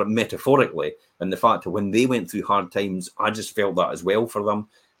 for metaphorically, and the fact that when they went through hard times, I just felt that as well for them,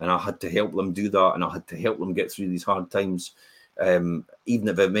 and I had to help them do that, and I had to help them get through these hard times, even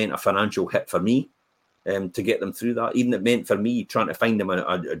if it meant a financial hit for me, to get them through that. Even if it meant for me trying to find them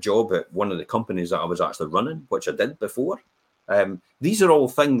a job at one of the companies that I was actually running, which I did before. These are all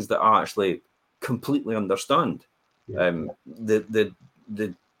things that I actually completely understand. The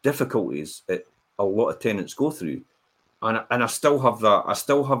difficulties that a lot of tenants go through, and I still have that. I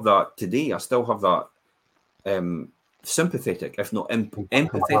still have that today. I still have that sympathetic, if not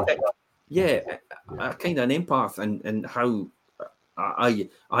empathetic. Yeah, kind of an empath, and how I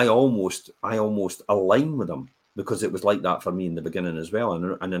almost align with them, because it was like that for me in the beginning as well,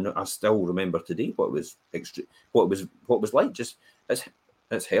 and I still remember today what was like. Just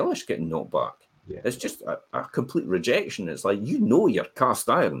it's hellish getting knocked back. Yeah. It's just a complete rejection. It's like, you're cast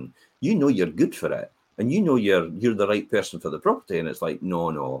iron, you're good for it, and you're the right person for the property, and it's like,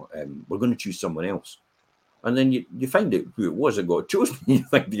 no, we're going to choose someone else. And then you find out who it was that got chosen, and you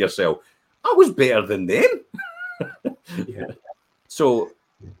think to yourself, I was better than them. Yeah. So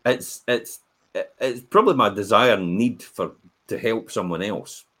it's probably my desire and need to help someone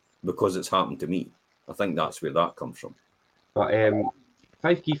else because it's happened to me. I think that's where that comes from. But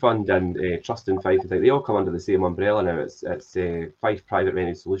Fife Key Fund and Trust in Fife, I think they all come under the same umbrella now. It's Fife Private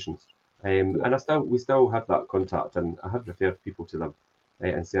Rented Solutions, and we still have that contact, and I have referred people to them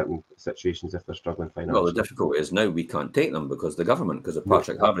in certain situations if they're struggling financially. Well, the difficulty is now we can't take them because the government, because of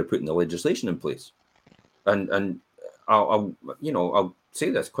Patrick Harvey putting the legislation in place, and I'll say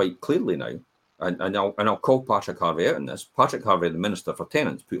this quite clearly now, and I'll call Patrick Harvey out on this. Patrick Harvey, the Minister for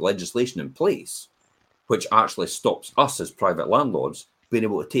Tenants, put legislation in place which actually stops us as private landlords being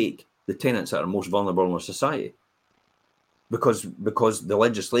able to take the tenants that are most vulnerable in our society, because the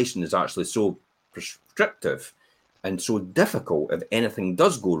legislation is actually so prescriptive and so difficult. If anything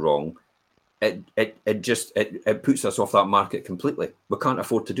does go wrong, it puts us off that market completely. We can't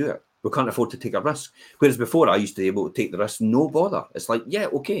afford to do it. We can't afford to take a risk. Whereas before, I used to be able to take the risk, no bother. It's like, yeah,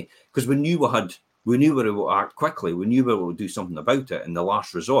 okay, because we knew we were able to act quickly. We knew we were able to do something about it in the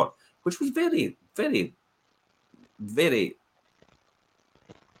last resort, which was very, very, very.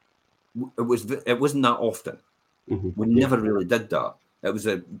 It wasn't that often. We never really did that. It was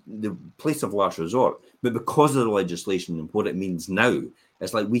the place of last resort. But because of the legislation and what it means now,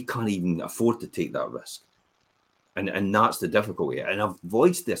 it's like we can't even afford to take that risk. And that's the difficulty. And I've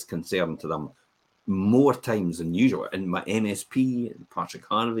voiced this concern to them more times than usual. And my MSP, Patrick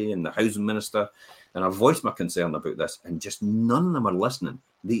Harvey, and the Housing Minister, and I've voiced my concern about this, and just none of them are listening.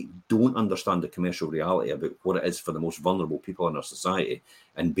 They don't understand the commercial reality about what it is for the most vulnerable people in our society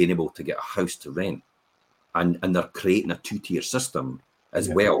and being able to get a house to rent. And they're creating a two-tier system as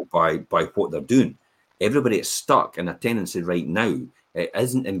well by what they're doing. Everybody is stuck in a tenancy right now. It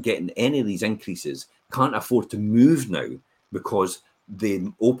isn't in getting any of these increases, can't afford to move now because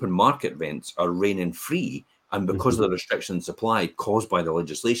the open market rents are reigning free. And because of the restrictions applied caused by the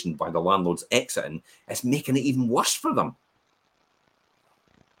legislation, by the landlords exiting, it's making it even worse for them.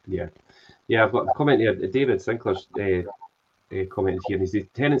 Yeah, I've got a comment here. David Sinclair's commented here. He says,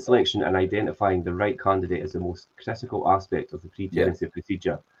 tenant selection and identifying the right candidate is the most critical aspect of the pre-tenancy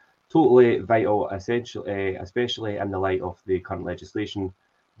procedure. Totally vital, essentially, especially in the light of the current legislation.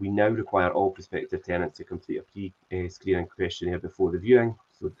 We now require all prospective tenants to complete a pre-screening questionnaire before the viewing.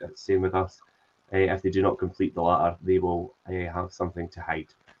 So that's same with us. If they do not complete the latter, they will have something to hide.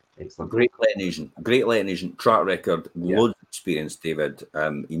 Excellent. Great letting agent, track record, loads of experience, David.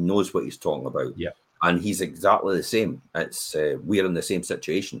 He knows what he's talking about. Yeah. And he's exactly the same. It's we're in the same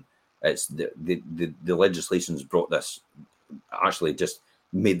situation. It's the legislation's brought this, actually just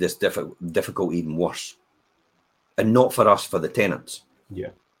made this difficult even worse. And not for us, for the tenants.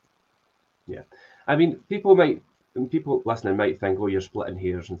 Yeah. I mean, people listening might think, oh, you're splitting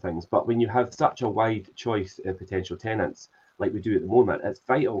hairs and things, but when you have such a wide choice of potential tenants, like we do at the moment, it's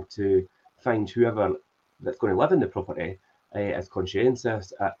vital to find whoever that's going to live in the property is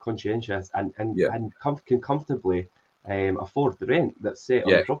conscientious and can comfortably afford the rent that's set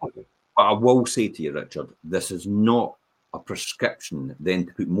on the property. But I will say to you, Richard, this is not a prescription then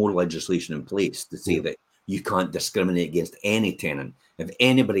to put more legislation in place to say that you can't discriminate against any tenant. If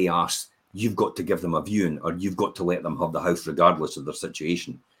anybody asks you've got to give them a viewing, or you've got to let them have the house regardless of their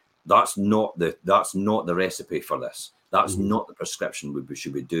situation. That's not the recipe for this. That's not the prescription we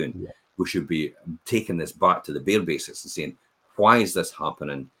should be doing. Yeah. We should be taking this back to the bare basics and saying, why is this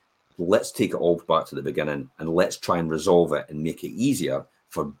happening? Let's take it all back to the beginning and let's try and resolve it and make it easier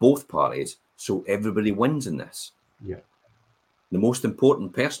for both parties so everybody wins in this. Yeah. The most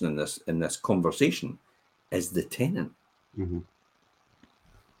important person in this conversation is the tenant. Mm-hmm.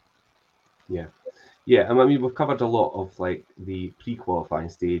 Yeah. Yeah, I mean, we've covered a lot of like the pre-qualifying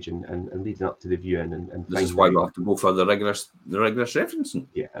stage and leading up to the viewing and this is why we have to go for the rigorous referencing.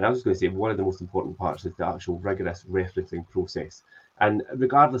 Yeah, and I was going to say one of the most important parts is the actual rigorous referencing process. And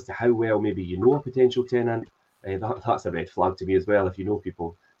regardless to how well maybe you know a potential tenant, that's a red flag to me as well. If you know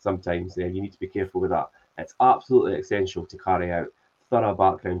people, sometimes you need to be careful with that. It's absolutely essential to carry out thorough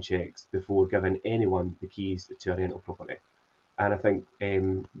background checks before giving anyone the keys to a rental property. And I think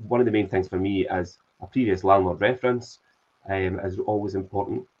one of the main things for me as a previous landlord reference is always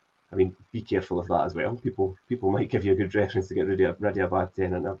important. I mean, be careful of that as well. People might give you a good reference to get rid of a bad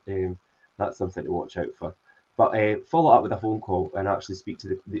tenant. That's something to watch out for. But follow up with a phone call and actually speak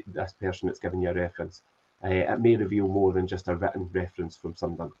to this person that's giving you a reference. It may reveal more than just a written reference from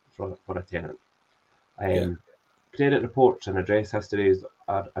someone for a tenant. Credit reports and address histories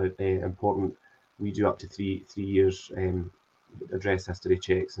are important. We do up to three years address history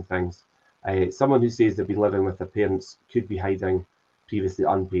checks and things. Someone who says they've been living with their parents could be hiding previously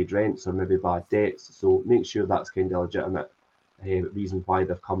unpaid rents or maybe bad debts. So make sure that's kind of legitimate reason why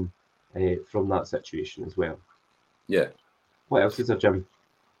they've come from that situation as well. Yeah. What else is there, Jim?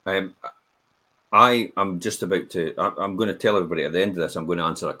 I am just about to. I'm going to tell everybody at the end of this. I'm going to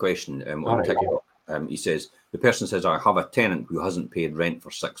answer a question on TikTok. He says the person says I have a tenant who hasn't paid rent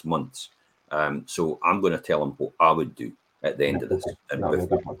for 6 months. So I'm going to tell him what I would do at the end of this, and when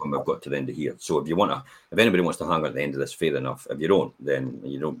we've got to the end of here. So if anybody wants to hang on at the end of this, fair enough. If you don't, then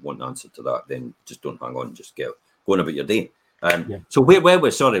you don't want an answer to that, then just don't hang on. Just go on about your day. So where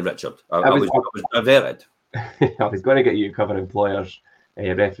was? Sorry, Richard, I was averted. I was going to get you to cover employers'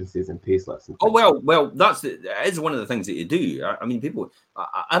 references and payslips. Well, it is one of the things that you do. I mean, people.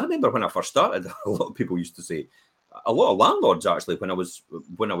 I remember when I first started, a lot of people used to say, a lot of landlords actually, when I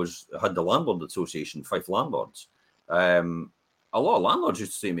had the landlord association, 5 landlords. A lot of landlords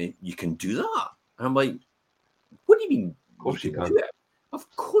used to say to me, "You can do that," and I'm like, "What do you mean? Of course you can do it. Of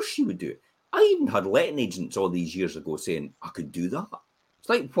course you would do it." I even had letting agents all these years ago saying I could do that. It's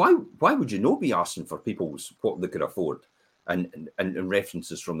like, why would you not be asking for people's what they could afford and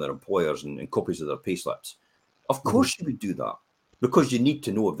references from their employers and copies of their payslips? Of course you would do that, because you need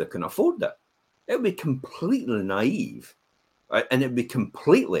to know if they can afford it. It would be completely naive, and it'd be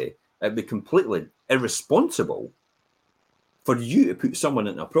completely irresponsible for you to put someone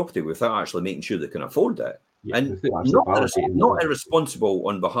in a property without actually making sure they can afford it. Yeah, and not irresponsible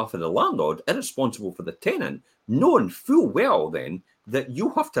on behalf of the landlord, irresponsible for the tenant, knowing full well then that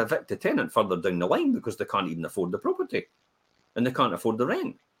you have to evict the tenant further down the line because they can't even afford the property and they can't afford the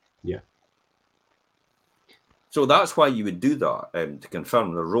rent. Yeah. So that's why you would do that, to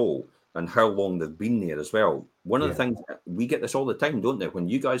confirm the role and how long they've been there as well. One of the things, we get this all the time, don't they? When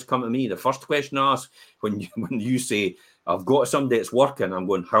you guys come to me, the first question I ask, when you say, I've got somebody that's working, I'm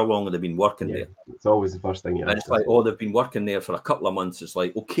going, how long have they been working there? It's always the first thing you ask. And it's like, they've been working there for a couple of months. It's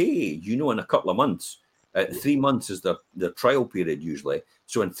like, okay, in a couple of months, 3 months is the trial period usually.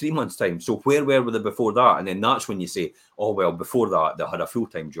 So in 3 months' time, so where were they before that? And then that's when you say, before that, they had a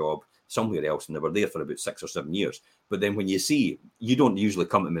full-time job somewhere else and they were there for about 6 or 7 years. But then when you see, you don't usually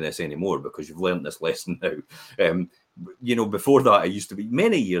come to me this anymore because you've learned this lesson now. Before that, it used to be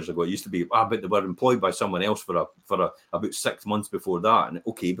many years ago. It used to be, but they were employed by someone else for about 6 months before that, and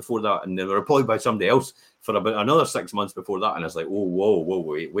before that, and they were employed by somebody else for about another 6 months before that. And it's like,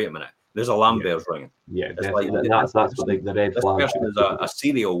 wait a minute, there's alarm bells ringing. Yeah, it's like that's what the red flag. This person is a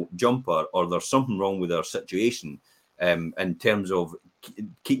serial jumper, or there's something wrong with their situation in terms of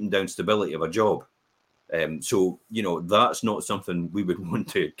keeping down stability of a job. So that's not something we would want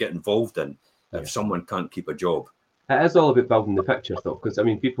to get involved in if someone can't keep a job. It is all about building the picture, though, because I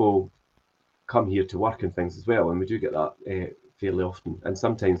mean, people come here to work and things as well, and we do get that fairly often. And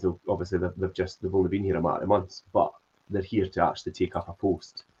sometimes they've only been here a matter of months, but they're here to actually take up a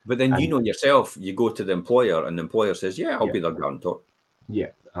post. But then yourself, you go to the employer, and the employer says, "Yeah, I'll be their guarantor." Yeah,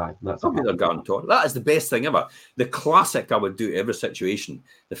 I'll be their guarantor. That is the best thing ever. The classic I would do every situation.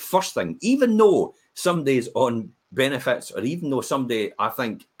 The first thing, even though somebody's on benefits, or even though somebody I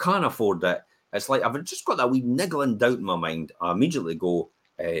think can afford it, it's like I've just got that wee niggling doubt in my mind. I immediately go,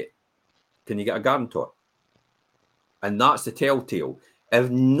 "Can you get a guarantor?" And that's the telltale. If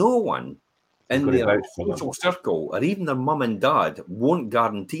no one in gonna their vouch for them. social circle, or even their mum and dad won't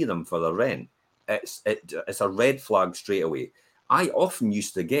guarantee them for their rent, it's a red flag straight away. I often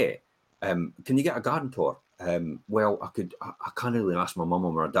used to get, can you get a guarantor? Well, I can't really ask my mum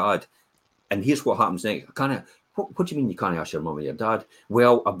or my dad. And here's what happens next. What do you mean you can't ask your mum or your dad?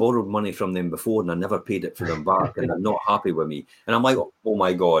 Well, I borrowed money from them before and I never paid it for them back and they're not happy with me. And I'm like, oh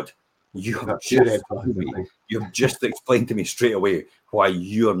my God, you've just explained to me straight away why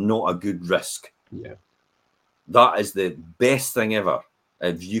you're not a good risk. Yeah. That is the best thing ever.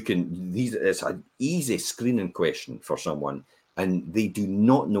 If you can, it's an easy screening question for someone and they do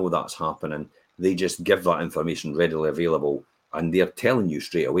not know that's happening. They just give that information readily available and they're telling you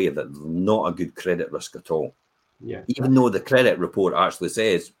straight away that they're not a good credit risk at all. Yeah. Even though the credit report actually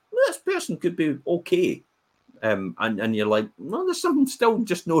says, well, this person could be okay. And you're like, no, there's something still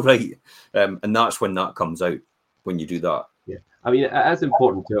just no right. And that's when that comes out, when you do that. Yeah. I mean, it is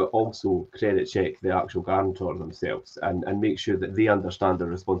important to also credit check the actual guarantor themselves and make sure that they understand their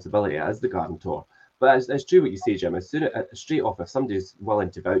responsibility as the guarantor. But it's true what you say, Jim. As soon as straight off, if somebody's willing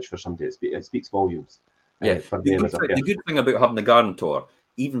to vouch for somebody, it speaks volumes. Yeah. For them the good thing about having a guarantor,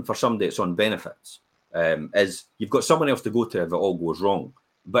 even for somebody that's on benefits, is you've got someone else to go to if it all goes wrong.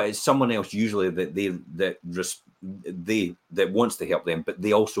 But it's someone else usually that wants to help them, but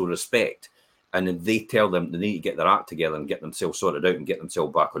they also respect. And if they tell them they need to get their act together and get themselves sorted out and get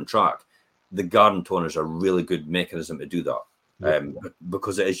themselves back on track, the guarantor is a really good mechanism to do that.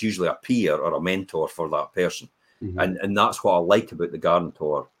 Because it is usually a peer or a mentor for that person. Mm-hmm. And that's what I like about the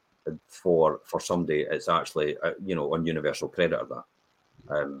guarantor for somebody. It's actually, on universal credit or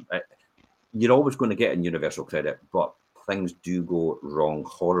that. You're always going to get in universal credit, but things do go wrong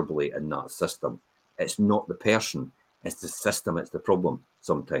horribly in that system. It's not the person, it's the system, it's the problem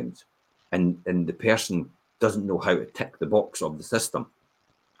sometimes. And the person doesn't know how to tick the box of the system.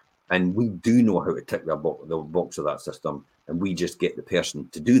 And we do know how to tick the box of that system. And we just get the person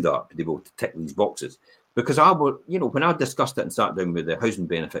to do that, to be able to tick these boxes. Because when I discussed it and sat down with the housing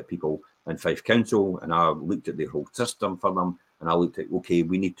benefit people in Fife Council, and I looked at the whole system for them, and I looked at, okay,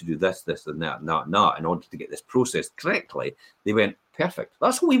 we need to do this, and that, and that, and that in order to get this processed correctly. They went, perfect.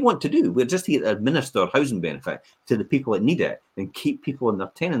 That's what we want to do. We're just here to administer housing benefit to the people that need it and keep people in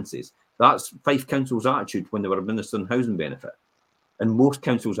their tenancies. That's Fife Council's attitude when they were administering housing benefit. And most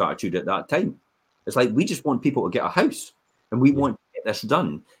councils' attitude at that time. It's like, we just want people to get a house and we want to get this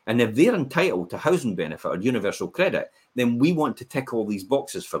done. And if they're entitled to housing benefit or universal credit, then we want to tick all these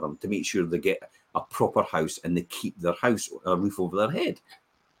boxes for them to make sure they get a proper house and they keep their house, a roof over their head.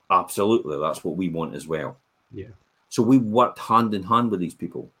 Absolutely. That's what we want as well. Yeah. So we worked hand in hand with these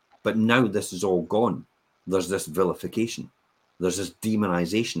people. But now this is all gone. There's this vilification. There's this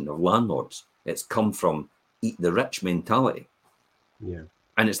demonization of landlords. It's come from eat the rich mentality. Yeah.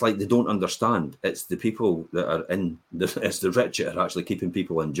 And it's like they don't understand. It's the people that are it's the rich that are actually keeping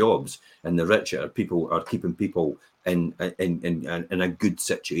people in jobs, and the rich are keeping people in a good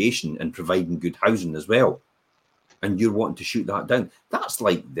situation and providing good housing as well. And you're wanting to shoot that down. That's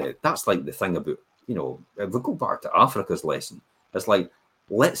like the thing about, if we go back to Africa's lesson, it's like,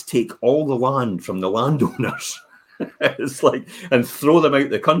 let's take all the land from the landowners. It's like, and throw them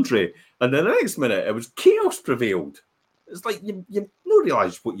out the country. And the next minute it was chaos prevailed. It's like you don't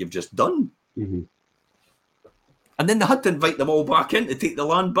realise what you've just done. Mm-hmm. And then they had to invite them all back in to take the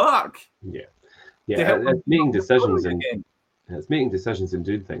land back. Yeah. It's making decisions and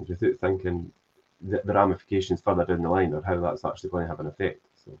doing things without thinking the ramifications further down the line or how that's actually going to have an effect.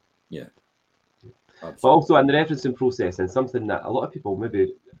 So yeah. But also in the referencing process, and something that a lot of people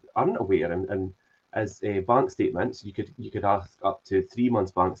maybe aren't aware, and as bank statements, you could ask up to 3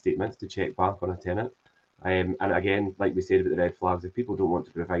 months bank statements to check back on a tenant. And again, like we said about the red flags, if people don't want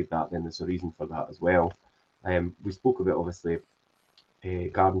to provide that, then there's a reason for that as well. We spoke about, obviously,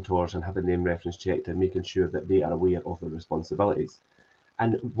 guarantors and having them reference checked and making sure that they are aware of their responsibilities.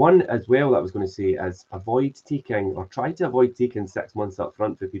 And one as well that I was going to say is try to avoid taking 6 months up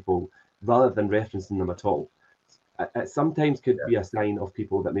front for people rather than referencing them at all. It sometimes could be a sign of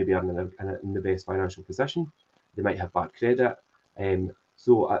people that maybe aren't in the best financial position. They might have bad credit.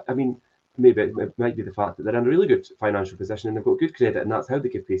 Maybe it might be the fact that they're in a really good financial position and they've got good credit, and that's how they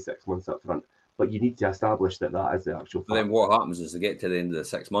could pay 6 months up front. But you need to establish that is the actual fact. But then what happens is they get to the end of the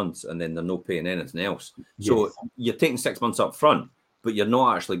 6 months and then they're not paying anything else. So you're taking 6 months up front, but you're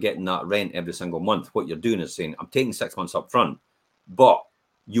not actually getting that rent every single month. What you're doing is saying, I'm taking 6 months up front, but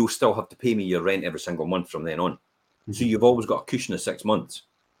you'll still have to pay me your rent every single month from then on. Mm-hmm. So you've always got a cushion of 6 months.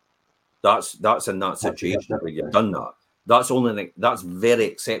 That's in that situation where you've done that. That's very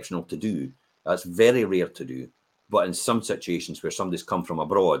exceptional to do. That's very rare to do. But in some situations where somebody's come from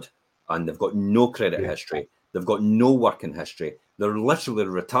abroad and they've got no credit history, they've got no working history, they're literally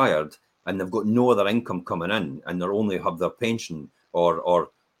retired, and they've got no other income coming in, and they only have their pension or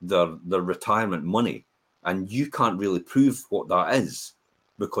their retirement money, and you can't really prove what that is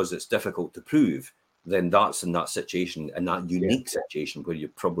because it's difficult to prove, then that's in that situation, in that unique situation where you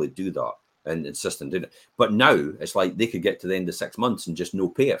probably do that and insist on doing it. But now it's like they could get to the end of 6 months and just no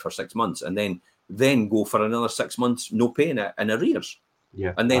pay it for 6 months, and then go for another 6 months no paying it in arrears.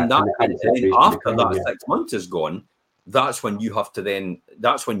 Yeah. And then after that 6 months is gone, that's when you have to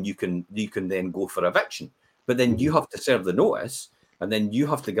that's when you can then go for eviction. But then you have to serve the notice, and then you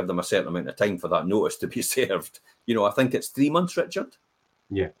have to give them a certain amount of time for that notice to be served. I think it's 3 months, Richard.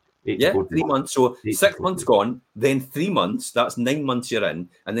 Yeah. 3 months. So 6 months gone, then 3 months, that's 9 months you're in.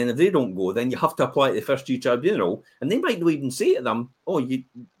 And then if they don't go, then you have to apply to the First Due Tribunal, and they might not even say to them, oh, you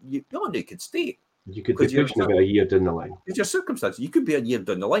could stay. You could be pushing about a year down the line. It's your circumstances. You could be a year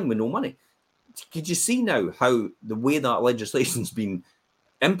down the line with no money. Could you see now how the way that legislation's been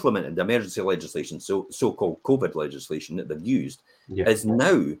implemented, the emergency legislation, so-called COVID legislation that they've used, is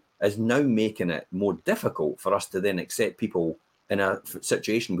now making it more difficult for us to then accept people in a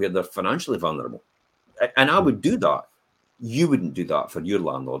situation where they're financially vulnerable. And I would do that. You wouldn't do that for your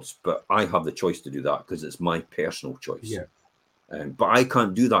landlords, but I have the choice to do that because it's my personal choice. Yeah. But I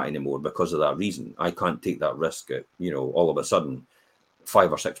can't do that anymore because of that reason. I can't take that risk. All of a sudden,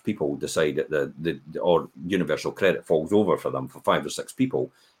 5 or 6 people decide that or universal credit falls over for them for 5 or 6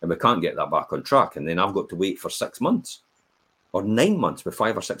 people, and we can't get that back on track. And then I've got to wait for 6 months or 9 months with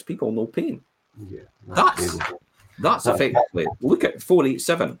 5 or 6 people no paying. Yeah, that's effectively, look at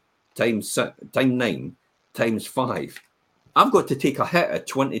 487 times 9 times 5. I've got to take a hit at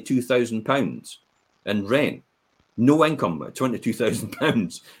 £22,000 in rent, no income at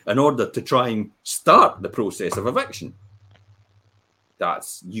 £22,000 in order to try and start the process of eviction.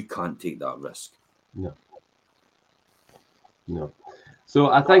 You can't take that risk. No.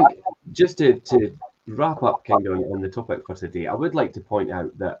 So I think just to wrap up kind of on the topic for today, I would like to point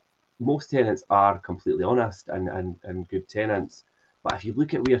out that most tenants are completely honest and good tenants. But if you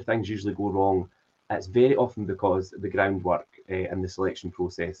look at where things usually go wrong, it's very often because the groundwork and the selection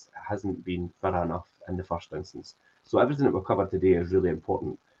process hasn't been thorough enough in the first instance. So everything that we've covered today is really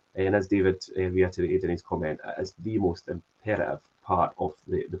important. And as David reiterated in his comment, it's the most imperative part of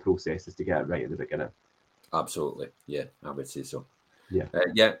the process is to get it right at the beginning. Absolutely. Yeah, I would say so.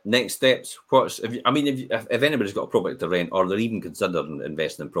 Yeah. Next steps. If anybody's got a property to rent or they're even considering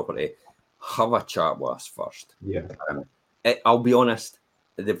investing in property, have a chat with us first. Yeah. I'll be honest.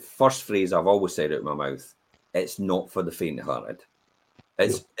 The first phrase I've always said out of my mouth, it's not for the faint-hearted.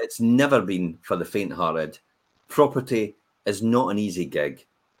 It's never been for the faint-hearted. Property is not an easy gig.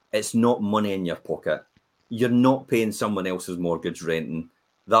 It's not money in your pocket. You're not paying someone else's mortgage renting.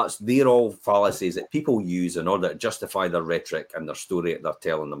 They're all fallacies that people use in order to justify their rhetoric and their story that they're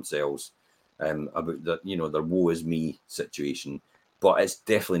telling themselves about their woe is me situation. But it's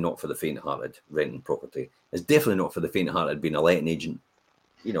definitely not for the faint-hearted renting property. It's definitely not for the faint-hearted being a letting agent.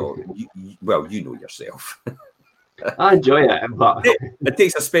 You know yourself. I enjoy it, but it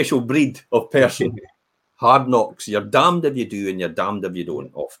takes a special breed of person. Hard knocks. You're damned if you do, and you're damned if you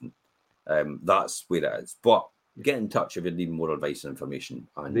don't. Often, that's where it is. But get in touch if you need more advice and information.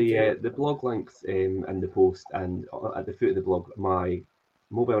 And the blog links in the post, and at the foot of the blog, my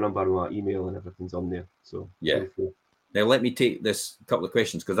mobile number, my email, and everything's on there. So yeah. Now let me take this couple of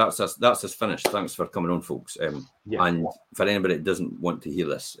questions because that's us finished. Thanks for coming on, folks. And for anybody that doesn't want to hear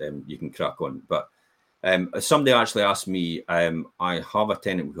this, you can crack on. But somebody actually asked me, I have a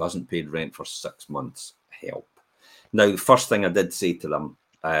tenant who hasn't paid rent for 6 months. Help. Now, the first thing I did say to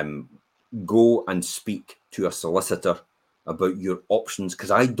them, go and speak to a solicitor about your options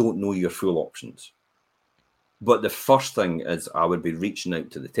because I don't know your full options. But the first thing is I would be reaching out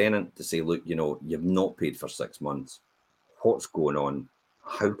to the tenant to say, look, you've not paid for 6 months. What's going on?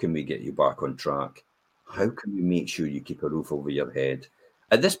 How can we get you back on track? How can we make sure you keep a roof over your head?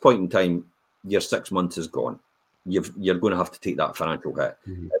 At this point in time, your 6 months is gone. You're going to have to take that financial hit.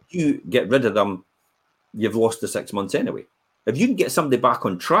 Mm-hmm. If you get rid of them, you've lost the 6 months anyway. If you can get somebody back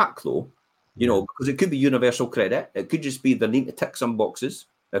on track, though, because it could be universal credit. It could just be they need to tick some boxes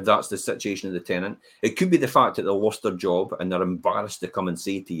if that's the situation of the tenant. It could be the fact that they lost their job and they're embarrassed to come and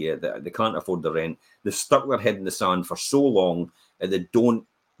say to you that they can't afford the rent. They've stuck their head in the sand for so long and they don't,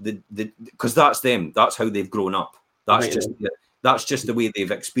 because that's them. That's how they've grown up. That's just the way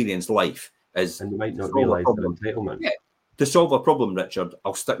they've experienced life. And they might not realise their entitlement. Yeah. To solve a problem, Richard,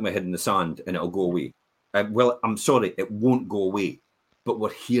 I'll stick my head in the sand and it'll go away. Well, I'm sorry, it won't go away, but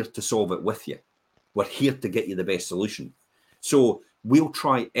we're here to solve it with you. We're here to get you the best solution. So we'll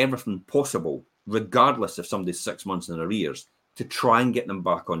try everything possible, regardless if somebody's 6 months in arrears, to try and get them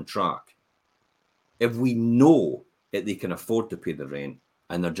back on track. If we know that they can afford to pay the rent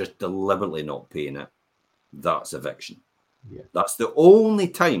and they're just deliberately not paying it, that's eviction. Yeah. That's the only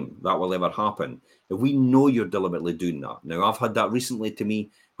time that will ever happen. If we know you're deliberately doing that. Now, I've had that recently to me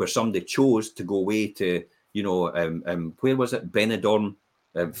where somebody chose to go away to, where was it? Benidorm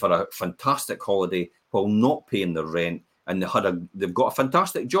for a fantastic holiday while not paying their rent. And they've got a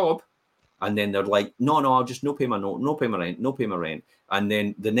fantastic job. And then they're like, no, I'll just no pay my note, no pay my rent, no pay my rent. And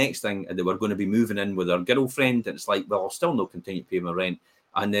then the next thing, they were going to be moving in with their girlfriend. And it's like, well, I'll still not continue to pay my rent.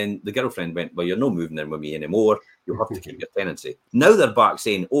 And then the girlfriend went, well, you're not moving in with me anymore. You'll have to keep your tenancy. Now they're back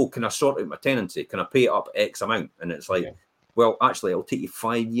saying, oh, can I sort out my tenancy? Can I pay it up X amount? And it's like, well, actually, it'll take you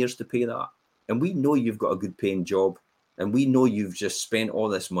 5 years to pay that. And we know you've got a good paying job. And we know you've just spent all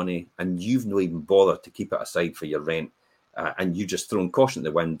this money and you've not even bothered to keep it aside for your rent. And you just thrown caution to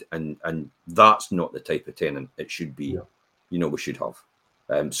the wind, and that's not the type of tenant it should be. We should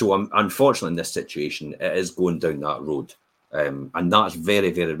have. So unfortunately, in this situation, it is going down that road, and that's very,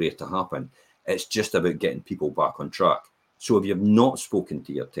 very rare to happen. It's just about getting people back on track. So if you've not spoken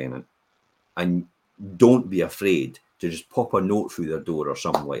to your tenant, and don't be afraid to just pop a note through their door or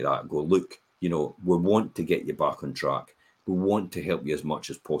something like that. Go, look, we want to get you back on track. We want to help you as much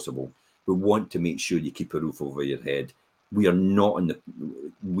as possible. We want to make sure you keep a roof over your head. We are not in the.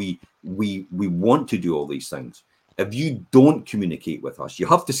 We want to do all these things. If you don't communicate with us, you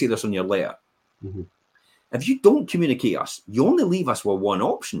have to say this on your letter. Mm-hmm. If you don't communicate us, you only leave us with one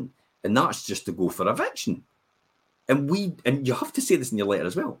option, and that's just to go for eviction. And you have to say this in your letter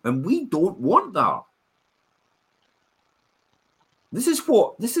as well. And we don't want that. This is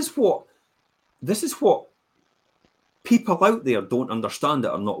what people out there don't understand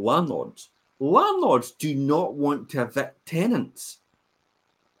that are not landlords. Landlords do not want to evict tenants.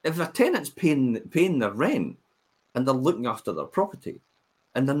 If a tenant's paying their rent and they're looking after their property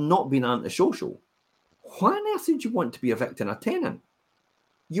and they're not being antisocial, why on earth would you want to be evicting a tenant?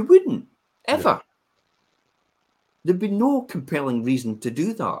 You wouldn't, ever. No. There'd be no compelling reason to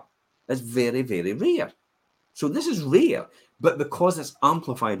do that. It's very, very rare. So this is rare, but because it's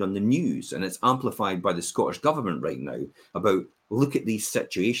amplified on the news and it's amplified by the Scottish government right now about, look at these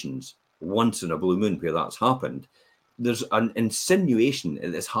situations, once in a blue moon where that's happened, there's an insinuation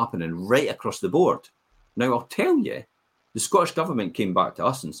that it's happening right across the board. Now, I'll tell you, the Scottish government came back to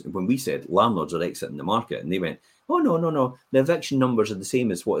us and when we said landlords are exiting the market, and they went, oh, no, the eviction numbers are the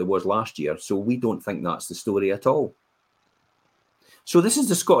same as what it was last year, so we don't think that's the story at all. So this is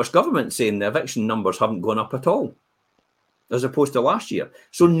the Scottish government saying the eviction numbers haven't gone up at all, as opposed to last year.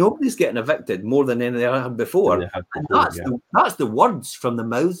 So nobody's getting evicted more than any they had before. And that's the words from the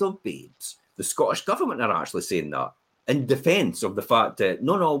mouths of babes. The Scottish government are actually saying that in defence of the fact that,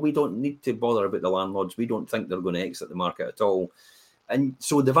 no, we don't need to bother about the landlords. We don't think they're going to exit the market at all. And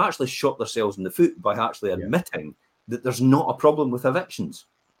so they've actually shot themselves in the foot by actually admitting that there's not a problem with evictions.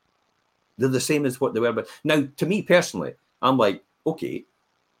 They're the same as what they were. But now, to me personally, I'm like, okay,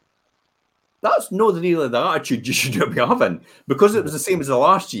 that's not really the attitude you should be having, because it was the same as the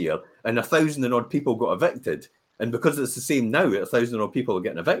last year and 1,000 and odd people got evicted. And because it's the same now, 1,000 and odd people are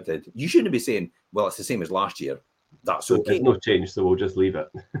getting evicted, you shouldn't be saying, well, it's the same as last year. That's okay. There's no change, so we'll just leave it.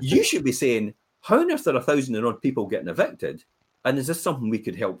 You should be saying, how on earth are 1,000 and odd people getting evicted? And is this something we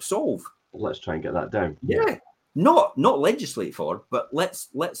could help solve? Let's try and get that down. Yeah. Not legislate for, but let's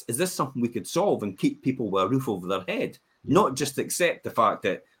is this something we could solve and keep people with a roof over their head? Not just accept the fact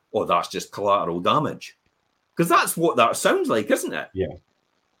that, oh, that's just collateral damage. Because that's what that sounds like, isn't it? Yeah.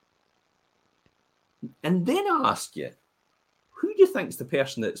 And then I ask you, who do you think's the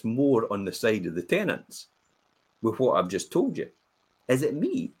person that's more on the side of the tenants with what I've just told you? Is it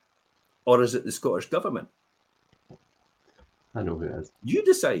me or is it the Scottish government? I know who it is. You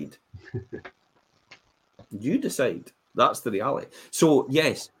decide. You decide. That's the reality. So,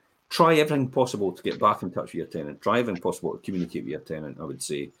 yes, try everything possible to get back in touch with your tenant. Try everything possible to communicate with your tenant, I would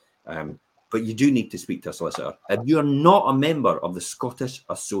say. But you do need to speak to a solicitor. If you're not a member of the Scottish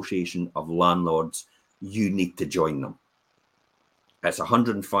Association of Landlords, you need to join them. It's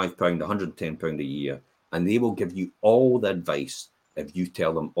 £105, £110 a year, and they will give you all the advice if you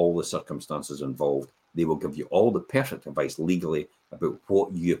tell them all the circumstances involved. They will give you all the perfect advice legally about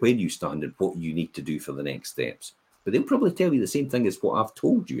where you stand and what you need to do for the next steps. But they'll probably tell you the same thing as what I've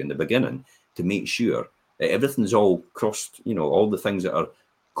told you in the beginning to make sure that everything's all crossed, all the things that are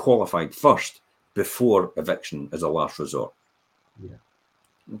qualified first before eviction as a last resort. Yeah.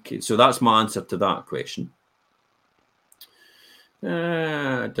 Okay, so that's my answer to that question.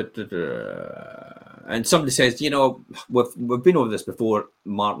 And somebody says, we've been over this before,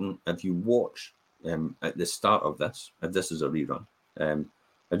 Martin. If you watch at the start of this, if this is a rerun,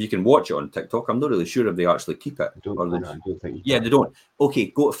 if you can watch it on TikTok, I'm not really sure if they actually keep it. I don't think they don't. Okay,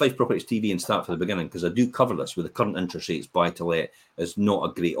 go to Fife Properties TV and start from the beginning, because I do cover this with the current interest rates. Buy to let is not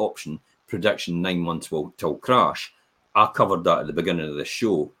a great option. Prediction 9 months till crash. I covered that at the beginning of the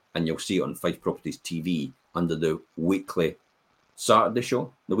show, and you'll see it on Fife Properties TV under the weekly Saturday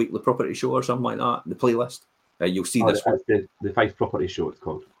show, the weekly property show or something like that, the playlist. You'll see this. That's the Fife Property Show, it's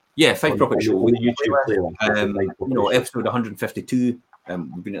called. Yeah, Fife Property Show. On the YouTube playlist. Episode 152.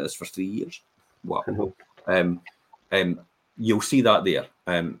 We've been at this for 3 years. Wow. You'll see that there.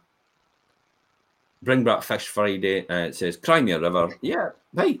 Bring Back Fish Friday. It says, cry me a river. Yeah,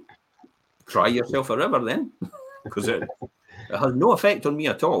 hey, cry yourself a river then, because it has no effect on me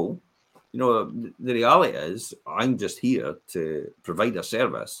at all. The reality is, I'm just here to provide a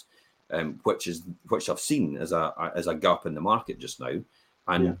service, which I've seen as a gap in the market just now,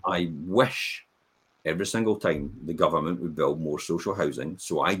 and I wish every single time the government would build more social housing,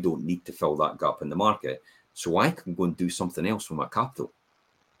 so I don't need to fill that gap in the market, so I can go and do something else with my capital.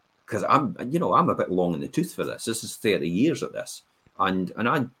 Because I'm a bit long in the tooth for this. This is 30 years at this, and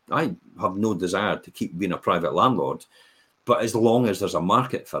I have no desire to keep being a private landlord. But as long as there's a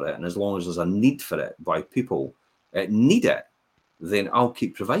market for it, and as long as there's a need for it by people that need it, then I'll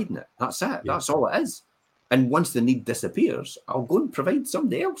keep providing it. That's it. Yeah. That's all it is. And once the need disappears, I'll go and provide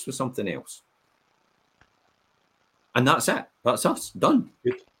somebody else with something else. And that's it. That's us. Done.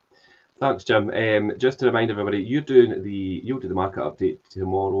 Good. Thanks, Jim. Just to remind everybody, you'll do the market update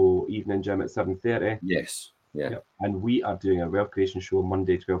tomorrow evening, Jim, at 7:30. Yes. Yeah. And we are doing a wealth creation show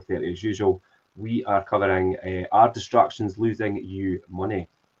Monday, 12:30 as usual. We are covering Are Distractions Losing You Money?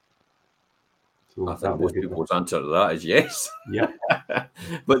 So I think most people's answer to that is yes. Yeah.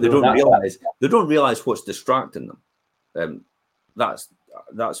 But they don't realize what's distracting them. That's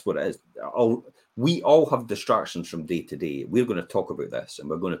what it is. We all have distractions from day to day. We're going to talk about this, and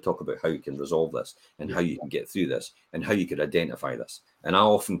we're going to talk about how you can resolve this, and how you can get through this, and how you can identify this. And I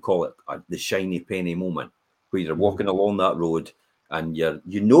often call it the shiny penny moment, where you're walking along that road, and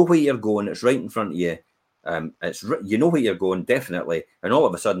you know where you're going. It's right in front of you. You know where you're going, definitely. And all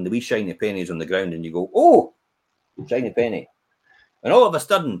of a sudden, the wee shiny penny's on the ground, and you go, "Oh, shiny penny!" And all of a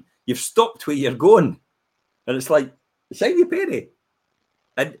sudden, you've stopped where you're going, and it's like shiny penny,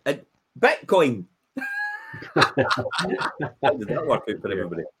 and Bitcoin. How did that work out for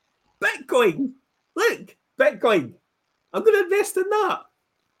everybody? Bitcoin. Look, Bitcoin. I'm going to invest in that.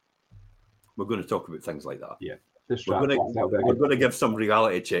 We're going to talk about things like that. Yeah. We're going to give some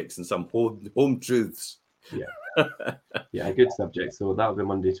reality checks and some home truths. Yeah. Yeah, good subject. So that'll be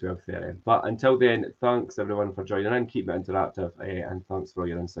Monday, 12:30. But until then, thanks everyone for joining in. Keep it interactive. And thanks for all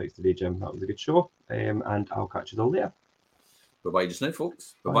your insights today, Jim. That was a good show. And I'll catch you all later. Bye-bye just now,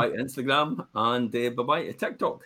 folks. Bye-bye to Instagram, and bye-bye to TikTok.